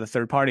 especially the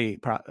third-party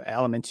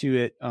element to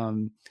it,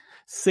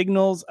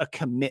 signals a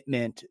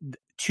commitment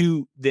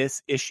to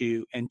this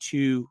issue and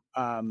to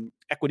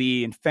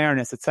equity and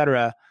fairness, et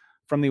cetera,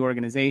 from the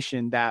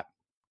organization that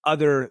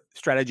other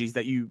strategies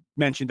that you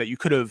mentioned that you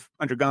could have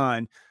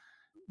undergone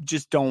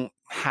just don't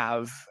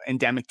have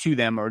endemic to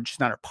them or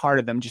just not a part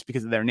of them just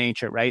because of their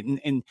nature, right?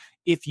 And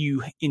if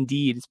you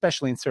indeed,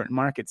 especially in certain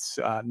markets,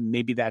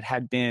 maybe that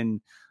had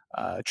been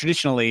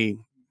traditionally,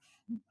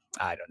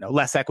 I don't know,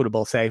 less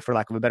equitable, say, for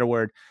lack of a better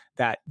word,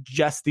 that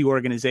just the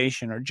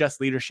organization or just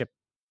leadership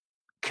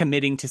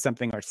committing to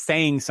something or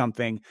saying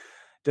something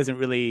doesn't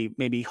really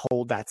maybe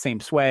hold that same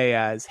sway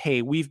as,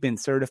 hey, we've been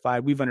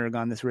certified, we've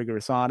undergone this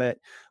rigorous audit,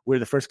 we're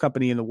the first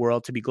company in the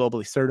world to be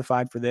globally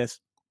certified for this.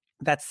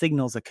 That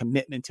signals a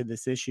commitment to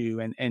this issue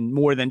and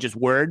more than just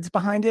words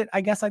behind it.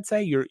 I guess I'd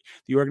say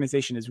the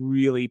organization is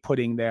really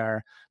putting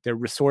their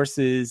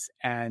resources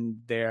and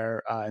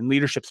their and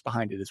leaderships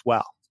behind it as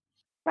well.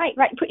 Right.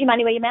 Put your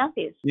money where your mouth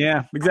is.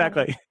 Yeah,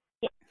 exactly.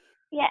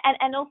 Yeah,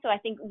 and also I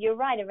think you're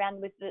right around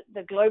with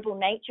the global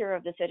nature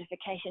of the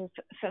certification.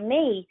 For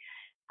me,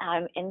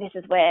 and this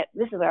is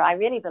where I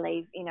really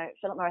believe,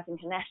 Philip Morris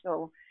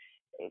International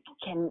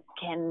can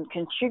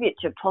contribute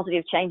to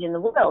positive change in the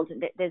world.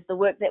 There's the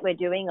work that we're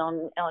doing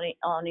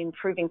on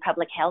improving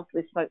public health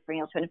with smoke-free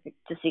alternatives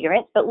to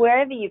cigarettes. But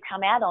wherever you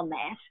come out on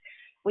that,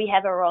 we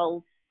have a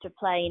role to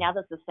play in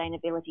other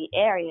sustainability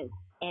areas.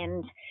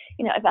 And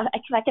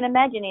if I can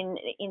imagine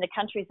in the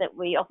countries that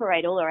we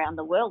operate all around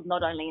the world,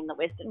 not only in the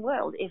Western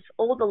world, if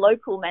all the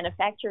local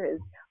manufacturers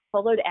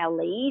followed our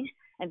lead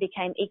and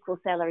became equal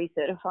salary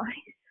certified.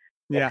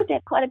 Yeah. That could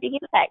have quite a big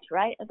impact,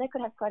 right? That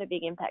could have quite a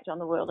big impact on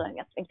the world. I think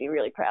that's something to be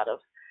really proud of.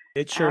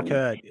 It sure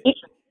could.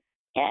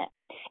 Yeah.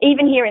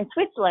 Even here in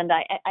Switzerland,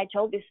 I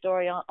told this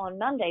story on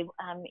Monday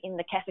in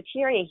the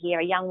cafeteria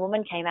here. A young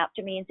woman came up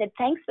to me and said,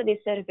 "Thanks for this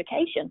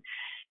certification."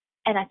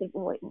 And I said,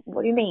 what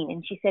do you mean?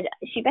 And she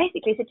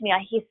basically said to me,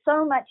 "I hear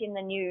so much in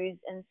the news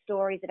and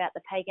stories about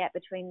the pay gap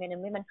between men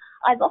and women.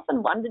 I've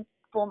often wondered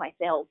for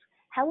myself,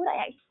 how would I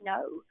actually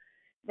know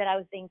that I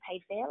was being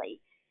paid fairly?"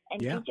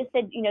 And she just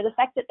said, the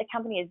fact that the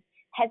company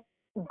has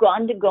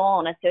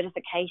undergone a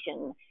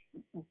certification,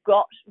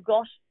 got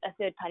a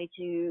third party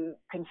to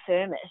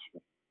confirm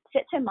it,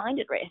 sets her mind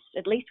at rest.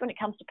 At least when it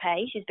comes to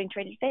pay, she's being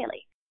treated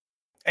fairly.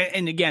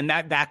 And again,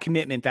 that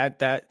commitment,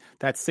 that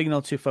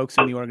signal to folks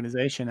in the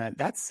organization,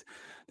 that's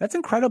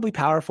incredibly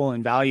powerful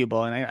and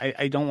valuable. And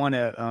I don't want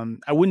to,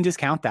 I wouldn't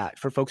discount that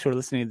for folks who are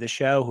listening to the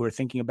show, who are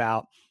thinking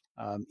about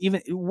no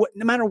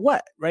matter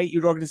what, right?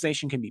 Your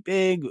organization can be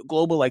big,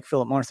 global, like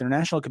Philip Morris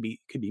International, could be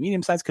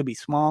medium sized, could be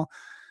small.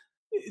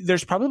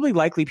 There's probably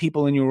likely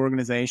people in your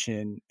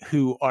organization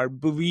who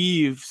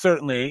believe,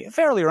 certainly,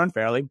 fairly or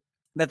unfairly,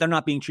 that they're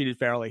not being treated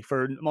fairly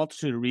for a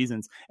multitude of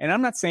reasons. And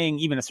I'm not saying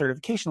even a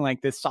certification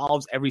like this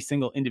solves every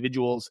single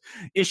individual's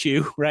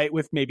issue, right,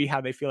 with maybe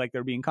how they feel like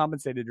they're being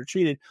compensated or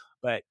treated,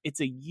 but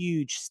it's a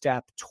huge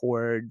step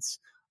towards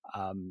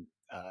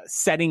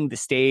setting the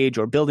stage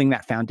or building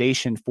that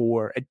foundation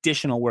for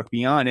additional work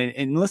beyond.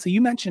 And Melissa,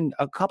 you mentioned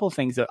a couple of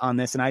things on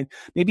this, and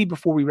maybe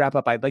before we wrap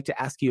up, I'd like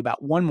to ask you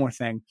about one more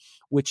thing,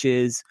 which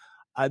is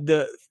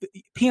the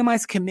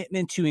PMI's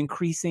commitment to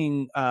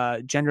increasing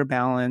gender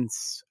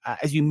balance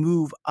as you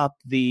move up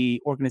the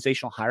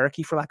organizational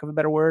hierarchy, for lack of a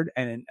better word,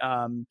 and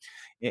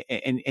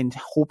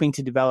hoping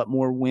to develop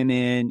more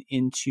women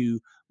into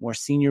more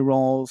senior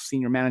roles,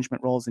 senior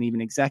management roles, and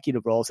even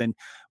executive roles. And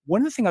one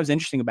of the things I was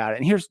interesting about it,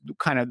 and here's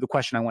kind of the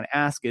question I want to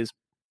ask is,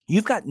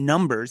 you've got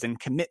numbers and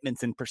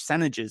commitments and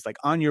percentages like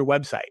on your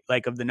website,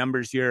 like of the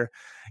numbers, your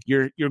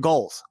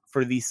goals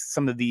for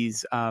some of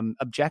these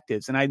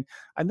objectives. And I'd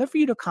love for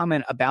you to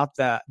comment about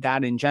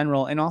that in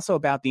general, and also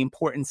about the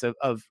importance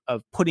of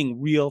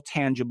putting real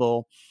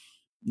tangible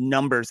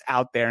numbers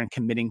out there and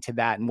committing to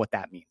that and what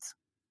that means.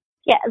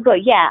 Yeah, well,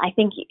 I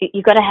think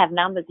you've got to have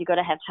numbers, you've got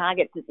to have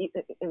targets.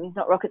 It's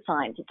not rocket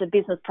science, it's a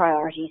business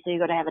priority, so you've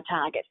got to have a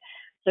target.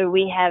 So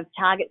we have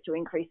targets to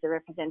increase the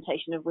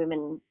representation of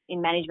women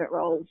in management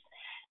roles.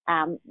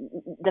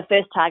 The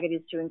first target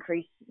is to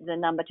increase the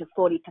number to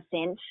 40%,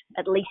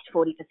 at least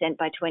 40%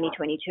 by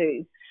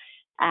 2022.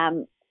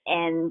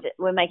 And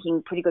we're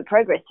making pretty good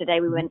progress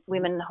today.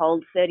 Women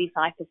hold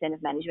 35%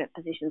 of management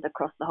positions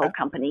across the whole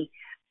company,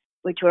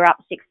 which were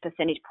up 6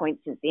 percentage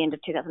points since the end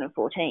of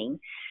 2014.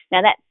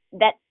 Now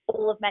that's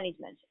all of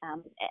management.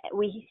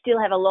 We still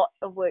have a lot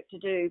of work to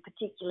do,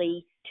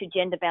 particularly to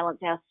gender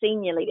balance our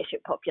senior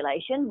leadership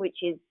population,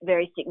 which is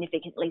very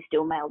significantly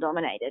still male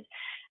dominated.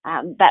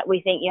 But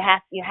we think you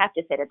have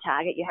to set a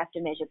target, you have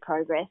to measure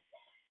progress.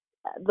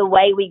 The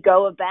way we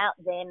go about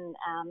then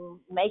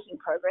making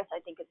progress, I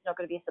think it's not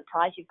going to be a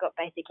surprise. You've got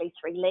basically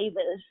 3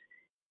 levers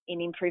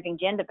in improving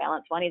gender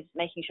balance. One is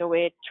making sure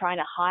we're trying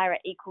to hire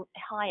equal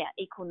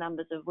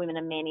numbers of women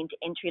and men into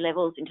entry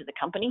levels into the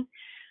company.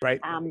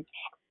 Right.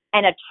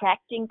 And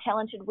attracting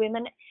talented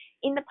women.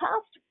 In the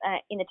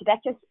past, in the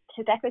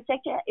tobacco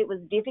sector, it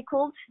was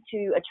difficult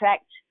to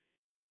attract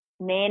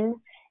men,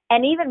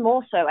 and even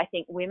more so, I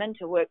think, women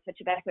to work for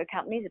tobacco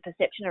companies. The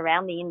perception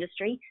around the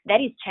industry,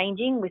 that is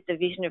changing with the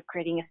vision of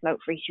creating a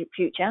smoke-free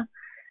future.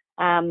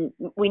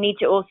 We need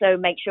to also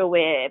make sure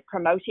we're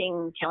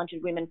promoting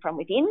talented women from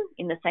within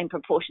in the same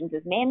proportions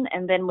as men,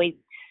 and then we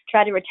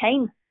try to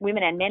retain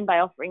women and men by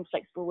offering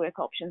flexible work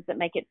options that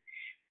make it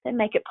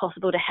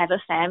possible to have a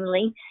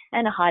family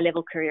and a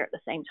high-level career at the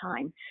same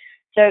time.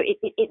 So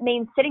it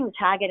means setting the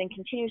target and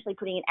continuously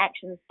putting in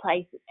action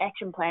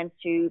plans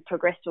to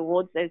progress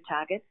towards those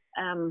targets.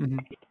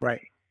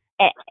 Right.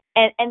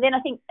 And then I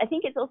think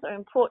it's also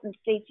important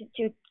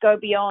to go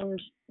beyond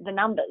the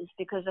numbers,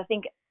 because I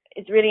think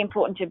it's really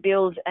important to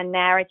build a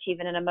narrative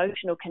and an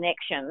emotional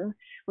connection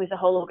with the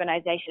whole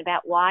organisation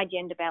about why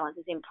gender balance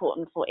is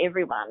important for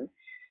everyone.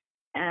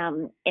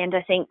 And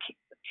I think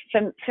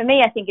for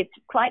me, I think it's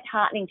quite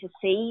heartening to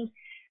see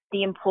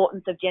the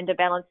importance of gender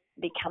balance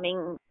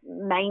becoming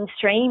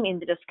mainstream in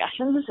the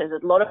discussions.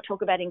 There's a lot of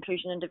talk about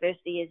inclusion and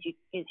diversity,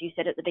 as you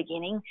said at the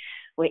beginning.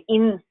 We're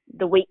in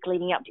the week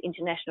leading up to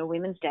International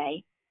Women's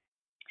Day.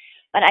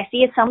 But I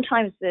fear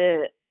sometimes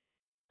the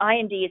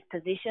IND is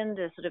positioned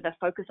as sort of a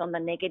focus on the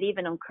negative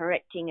and on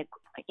correcting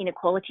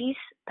inequalities,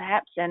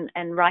 perhaps,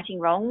 and righting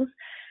wrongs,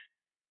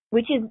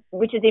 which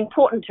is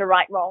important to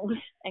right wrongs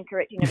and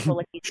correct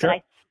inequalities.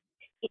 Sure.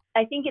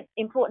 I think it's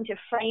important to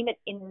frame it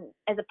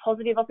as a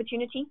positive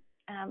opportunity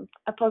to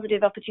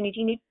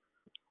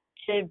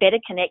better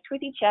connect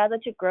with each other,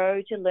 to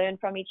grow, to learn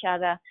from each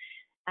other,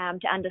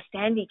 to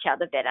understand each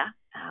other better.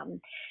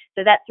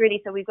 So that's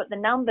really, so we've got the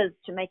numbers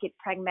to make it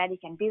pragmatic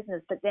and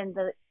business, but then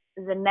the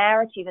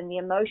narrative and the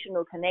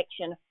emotional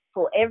connection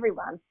for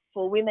everyone,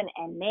 for women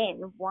and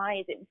men, why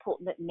is it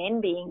important that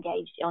men be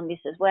engaged on this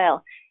as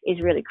well,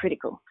 is really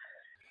critical.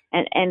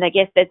 And I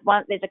guess there's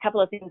a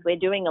couple of things we're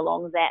doing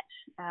along that.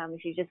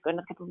 If you've just got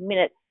a couple of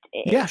minutes,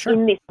 yeah, sure.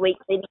 In this week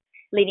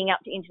leading up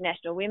to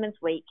International Women's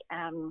Week,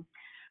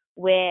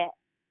 where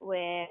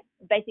we're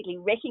basically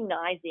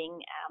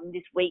recognising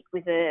this week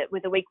with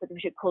a week that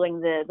we're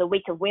calling the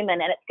Week of Women,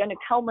 and it's going to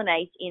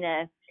culminate in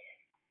a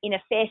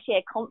Fair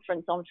Share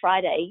conference on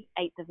Friday,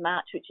 8th of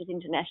March, which is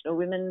International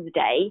Women's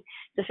Day.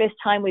 It's the first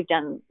time we've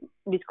done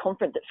this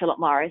conference at Philip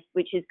Morris,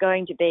 which is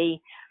going to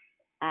be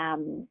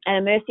an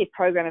immersive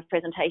program of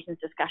presentations,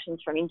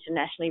 discussions from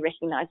internationally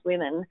recognised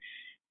women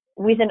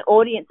with an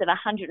audience of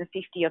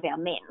 150 of our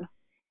men.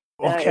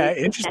 Okay,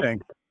 so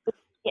interesting.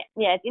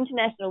 Yeah, it's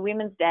International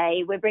Women's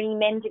Day. We're bringing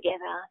men together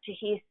to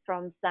hear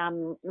from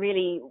some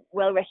really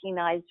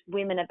well-recognised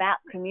women about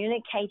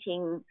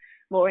communicating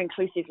more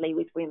inclusively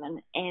with women.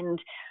 And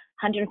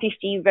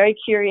 150 very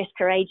curious,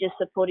 courageous,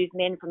 supportive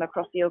men from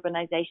across the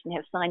organisation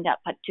have signed up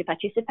to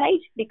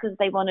participate because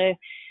they want to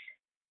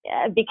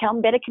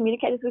become better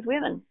communicators with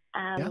women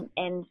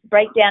and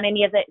break down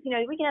any of that.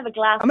 We can have a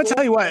glass. I'm going to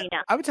tell you what,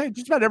 I would tell you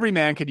just about every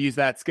man could use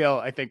that skill,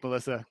 I think,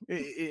 Melissa,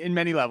 in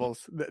many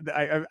levels.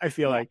 I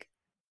feel like.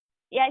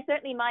 Yeah,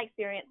 certainly my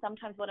experience,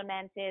 sometimes what a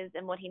man says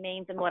and what he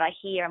means and what I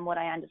hear and what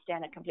I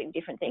understand are completely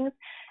different things,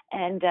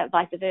 and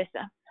vice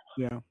versa.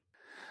 Yeah.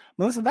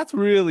 Melissa, that's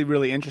really,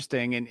 really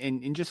interesting.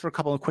 And just for a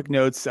couple of quick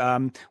notes,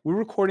 we're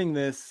recording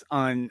this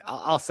on,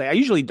 I'll say, I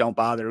usually don't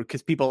bother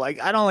because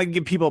I don't like to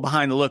give people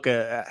behind the look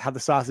at how the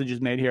sausage is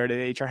made here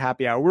at HR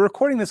Happy Hour. We're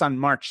recording this on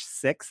March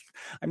 6th.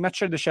 I'm not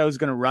sure the show is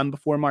going to run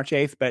before March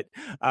 8th, but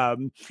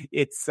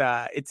it's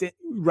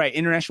right.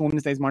 International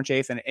Women's Day is March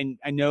 8th. And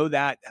I know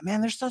that,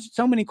 man, there's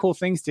so many cool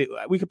things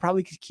we could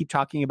probably keep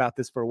talking about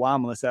this for a while,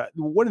 Melissa.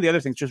 One of the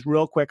other things, just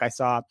real quick, I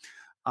saw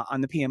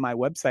on the PMI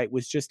website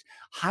was just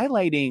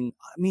highlighting,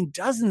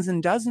 dozens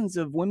and dozens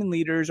of women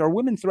leaders or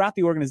women throughout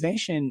the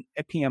organization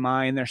at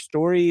PMI and their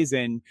stories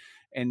and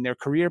their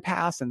career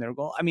paths and their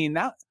goal.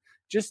 That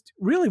just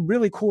really,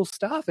 really cool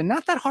stuff and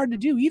not that hard to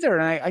do either.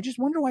 And I just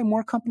wonder why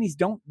more companies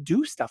don't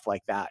do stuff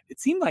like that. It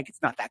seemed like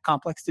it's not that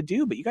complex to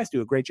do, but you guys do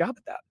a great job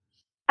at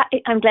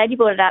that. I'm glad you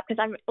brought it up because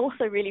I'm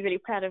also really, really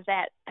proud of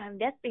that.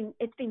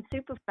 It's been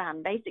super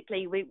fun.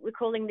 Basically, we're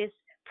calling this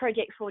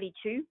Project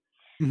 42,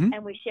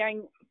 and we're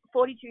sharing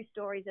 42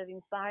 stories of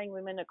inspiring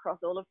women across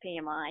all of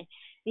PMI.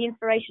 The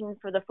inspiration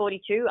for the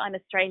 42, I'm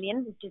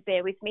Australian, just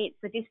bear with me, it's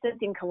the distance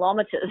in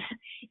kilometres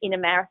in a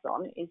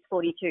marathon is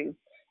 42.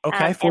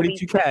 Okay,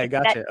 42K,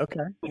 gotcha. Okay,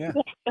 yeah.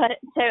 Got it.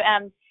 So,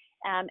 and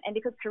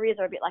because careers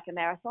are a bit like a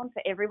marathon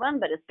for everyone,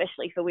 but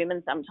especially for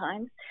women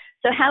sometimes.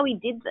 So how we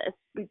did this,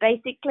 we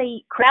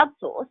basically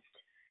crowdsourced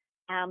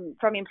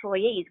from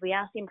employees. We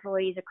asked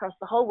employees across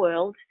the whole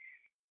world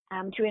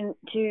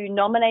to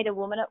nominate a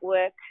woman at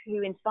work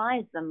who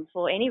inspires them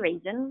for any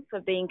reason, for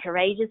being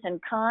courageous and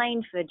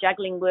kind, for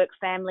juggling work,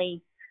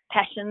 family,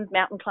 passions,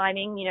 mountain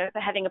climbing, for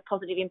having a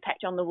positive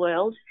impact on the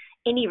world,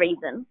 any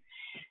reason.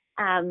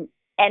 And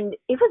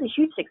it was a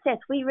huge success.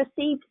 We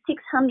received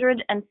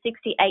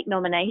 668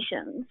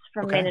 nominations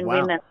from men and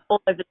women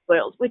all over the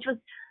world, which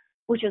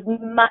was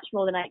much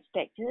more than I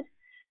expected.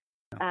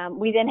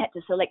 We then had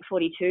to select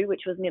 42,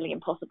 which was nearly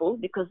impossible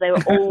because they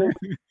were all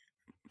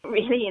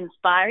really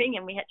inspiring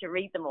and we had to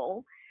read them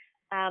all.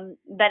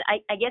 But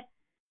I guess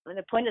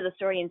the point of the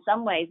story in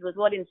some ways was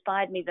what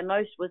inspired me the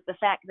most was the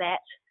fact that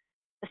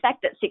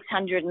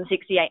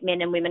 668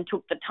 men and women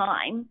took the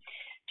time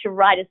to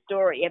write a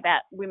story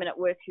about women at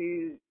work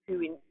who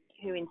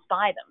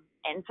inspire them.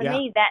 And for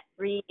me, that's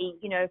really,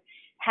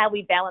 how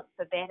we balance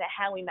for better,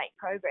 how we make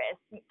progress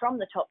from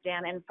the top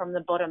down and from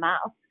the bottom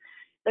up.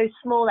 Those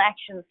small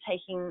actions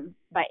taken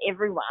by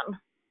everyone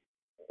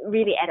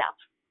really add up.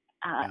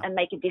 And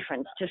make a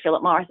difference to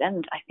Philip Morris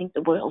and I think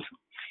the world.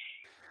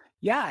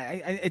 Yeah,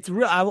 it's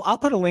real. I'll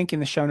put a link in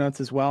the show notes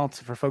as well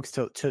for folks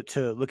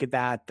to look at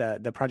that,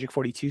 the Project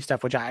 42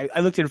 stuff, which I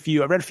looked at a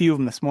few. I read a few of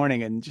them this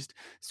morning, and just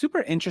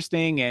super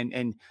interesting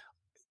and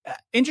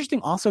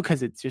interesting also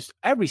because it's just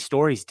every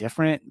story is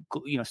different.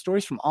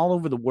 Stories from all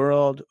over the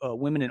world,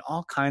 women in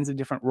all kinds of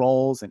different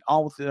roles and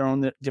all with their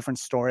own different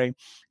story.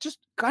 Just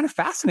kind of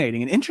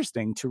fascinating and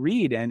interesting to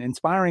read and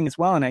inspiring as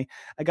well. And I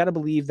got to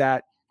believe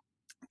that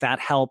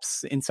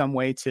helps in some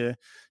way to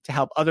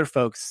help other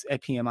folks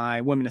at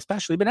PMI, women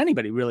especially, but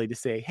anybody really, to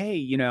say,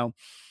 hey,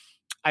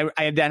 I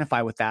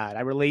identify with that.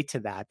 I relate to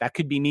that. That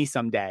could be me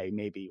someday,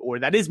 maybe, or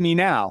that is me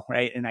now,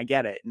 right? And I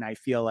get it. And I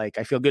feel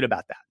good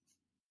about that.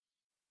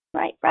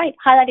 Right.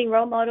 Highlighting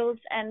role models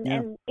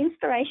and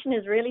inspiration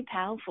is really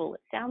powerful.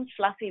 It sounds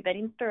fluffy, but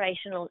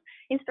inspiration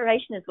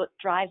is what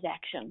drives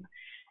action.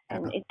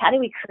 And it's how do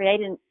we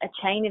create a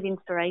chain of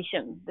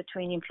inspiration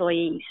between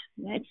employees?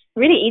 It's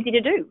really easy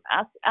to do.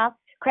 Ask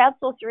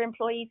crowdsource your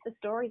employees for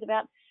stories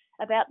about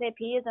their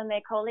peers and their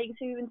colleagues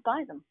who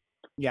inspire them.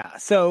 Yeah.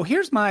 So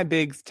here's my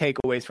big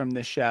takeaways from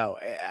this show.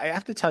 I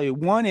have to tell you,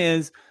 one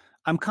is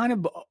I'm kind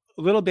of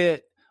a little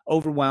bit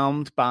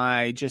overwhelmed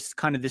by just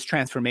kind of this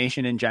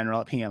transformation in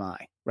general at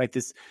PMI, right?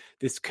 This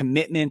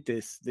commitment,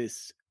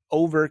 this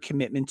over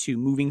commitment to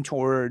moving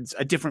towards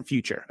a different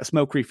future, a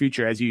smoke-free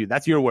future,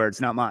 that's your words,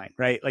 not mine,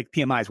 right? Like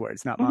PMI's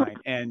words, not mine.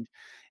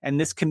 And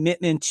this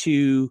commitment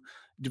to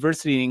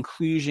diversity and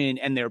inclusion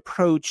and their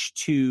approach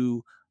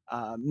to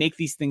make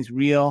these things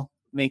real,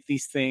 make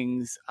these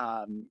things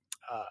a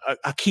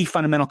key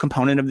fundamental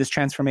component of this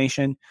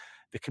transformation.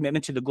 The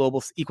commitment to the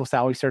global equal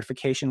salary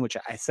certification, which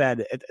I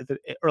said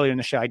earlier in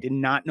the show, I did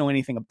not know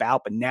anything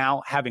about, but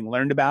now having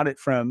learned about it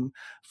from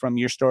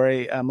your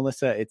story,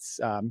 Melissa, it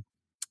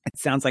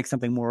sounds like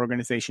something more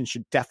organizations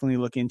should definitely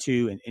look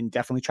into and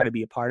definitely try to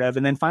be a part of.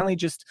 And then finally,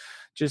 just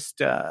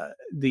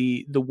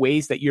the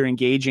ways that you're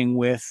engaging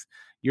with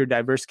your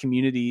diverse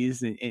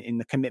communities in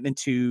the commitment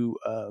to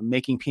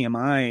making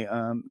PMI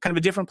kind of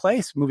a different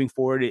place moving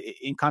forward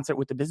in concert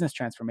with the business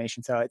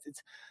transformation. So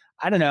it's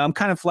I don't know, I'm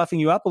kind of fluffing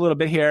you up a little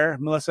bit here,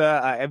 Melissa.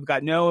 I've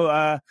got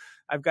no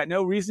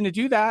reason to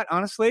do that,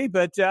 honestly,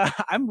 but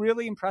I'm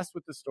really impressed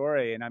with the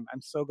story, and I'm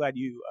so glad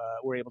you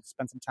were able to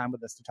spend some time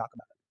with us to talk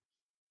about it.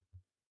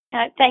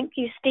 Thank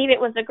you, Steve.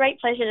 It was a great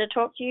pleasure to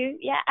talk to you.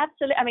 Yeah,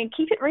 absolutely. I mean,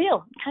 keep it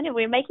real.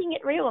 We're making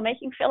it real. We're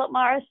making Philip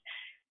Morris.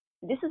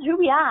 This is who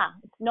we are.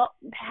 It's not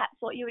perhaps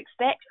what you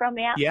expect from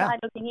the outside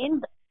looking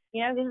in, but,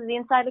 this is the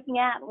inside looking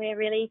out. We're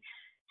really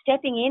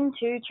stepping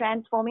into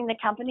transforming the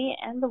company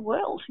and the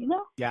world,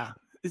 Yeah.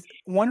 It's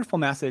a wonderful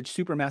message,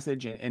 super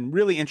message, and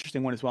really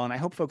interesting one as well. And I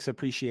hope folks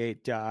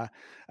appreciate it as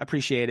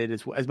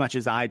much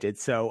as I did.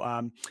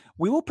 So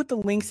we will put the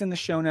links in the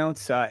show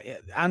notes.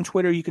 On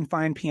Twitter, you can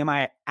find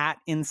PMI at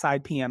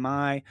Inside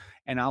PMI,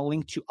 and I'll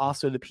link to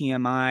also the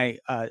PMI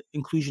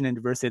inclusion and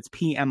diversity. It's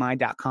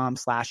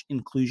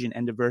pmi.com/inclusion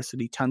and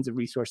diversity. Tons of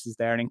resources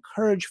there, and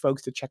encourage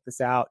folks to check this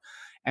out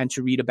and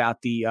to read about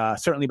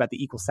certainly about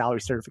the equal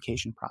salary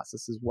certification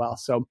process as well.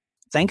 So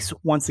thanks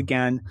once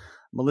again,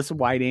 Melissa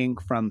Whiting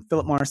from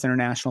Philip Morris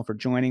International, for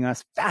joining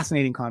us.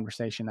 Fascinating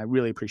conversation. I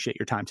really appreciate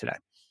your time today.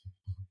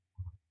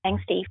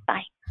 Thanks, Steve.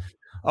 Bye.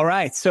 All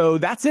right. So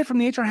that's it from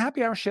the HR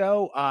Happy Hour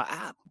show.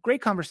 Great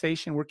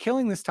conversation. We're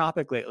killing this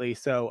topic lately.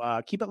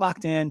 So keep it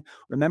locked in.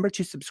 Remember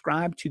to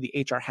subscribe to the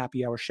HR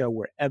Happy Hour show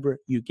wherever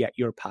you get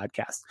your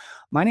podcasts.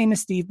 My name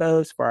is Steve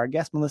Bose. For our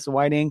guest, Melissa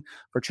Whiting,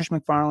 for Trish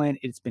McFarland,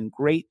 it's been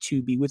great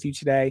to be with you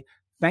today.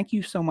 Thank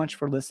you so much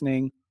for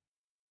listening.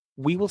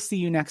 We will see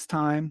you next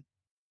time,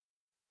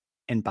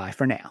 and bye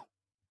for now.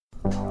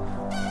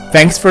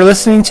 Thanks for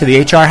listening to the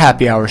HR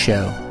Happy Hour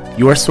show,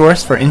 your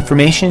source for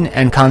information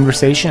and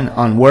conversation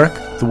on work,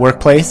 the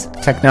workplace,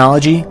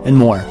 technology, and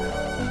more.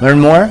 Learn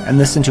more and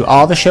listen to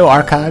all the show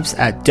archives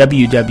at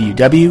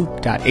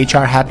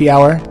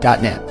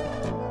www.hrhappyhour.net.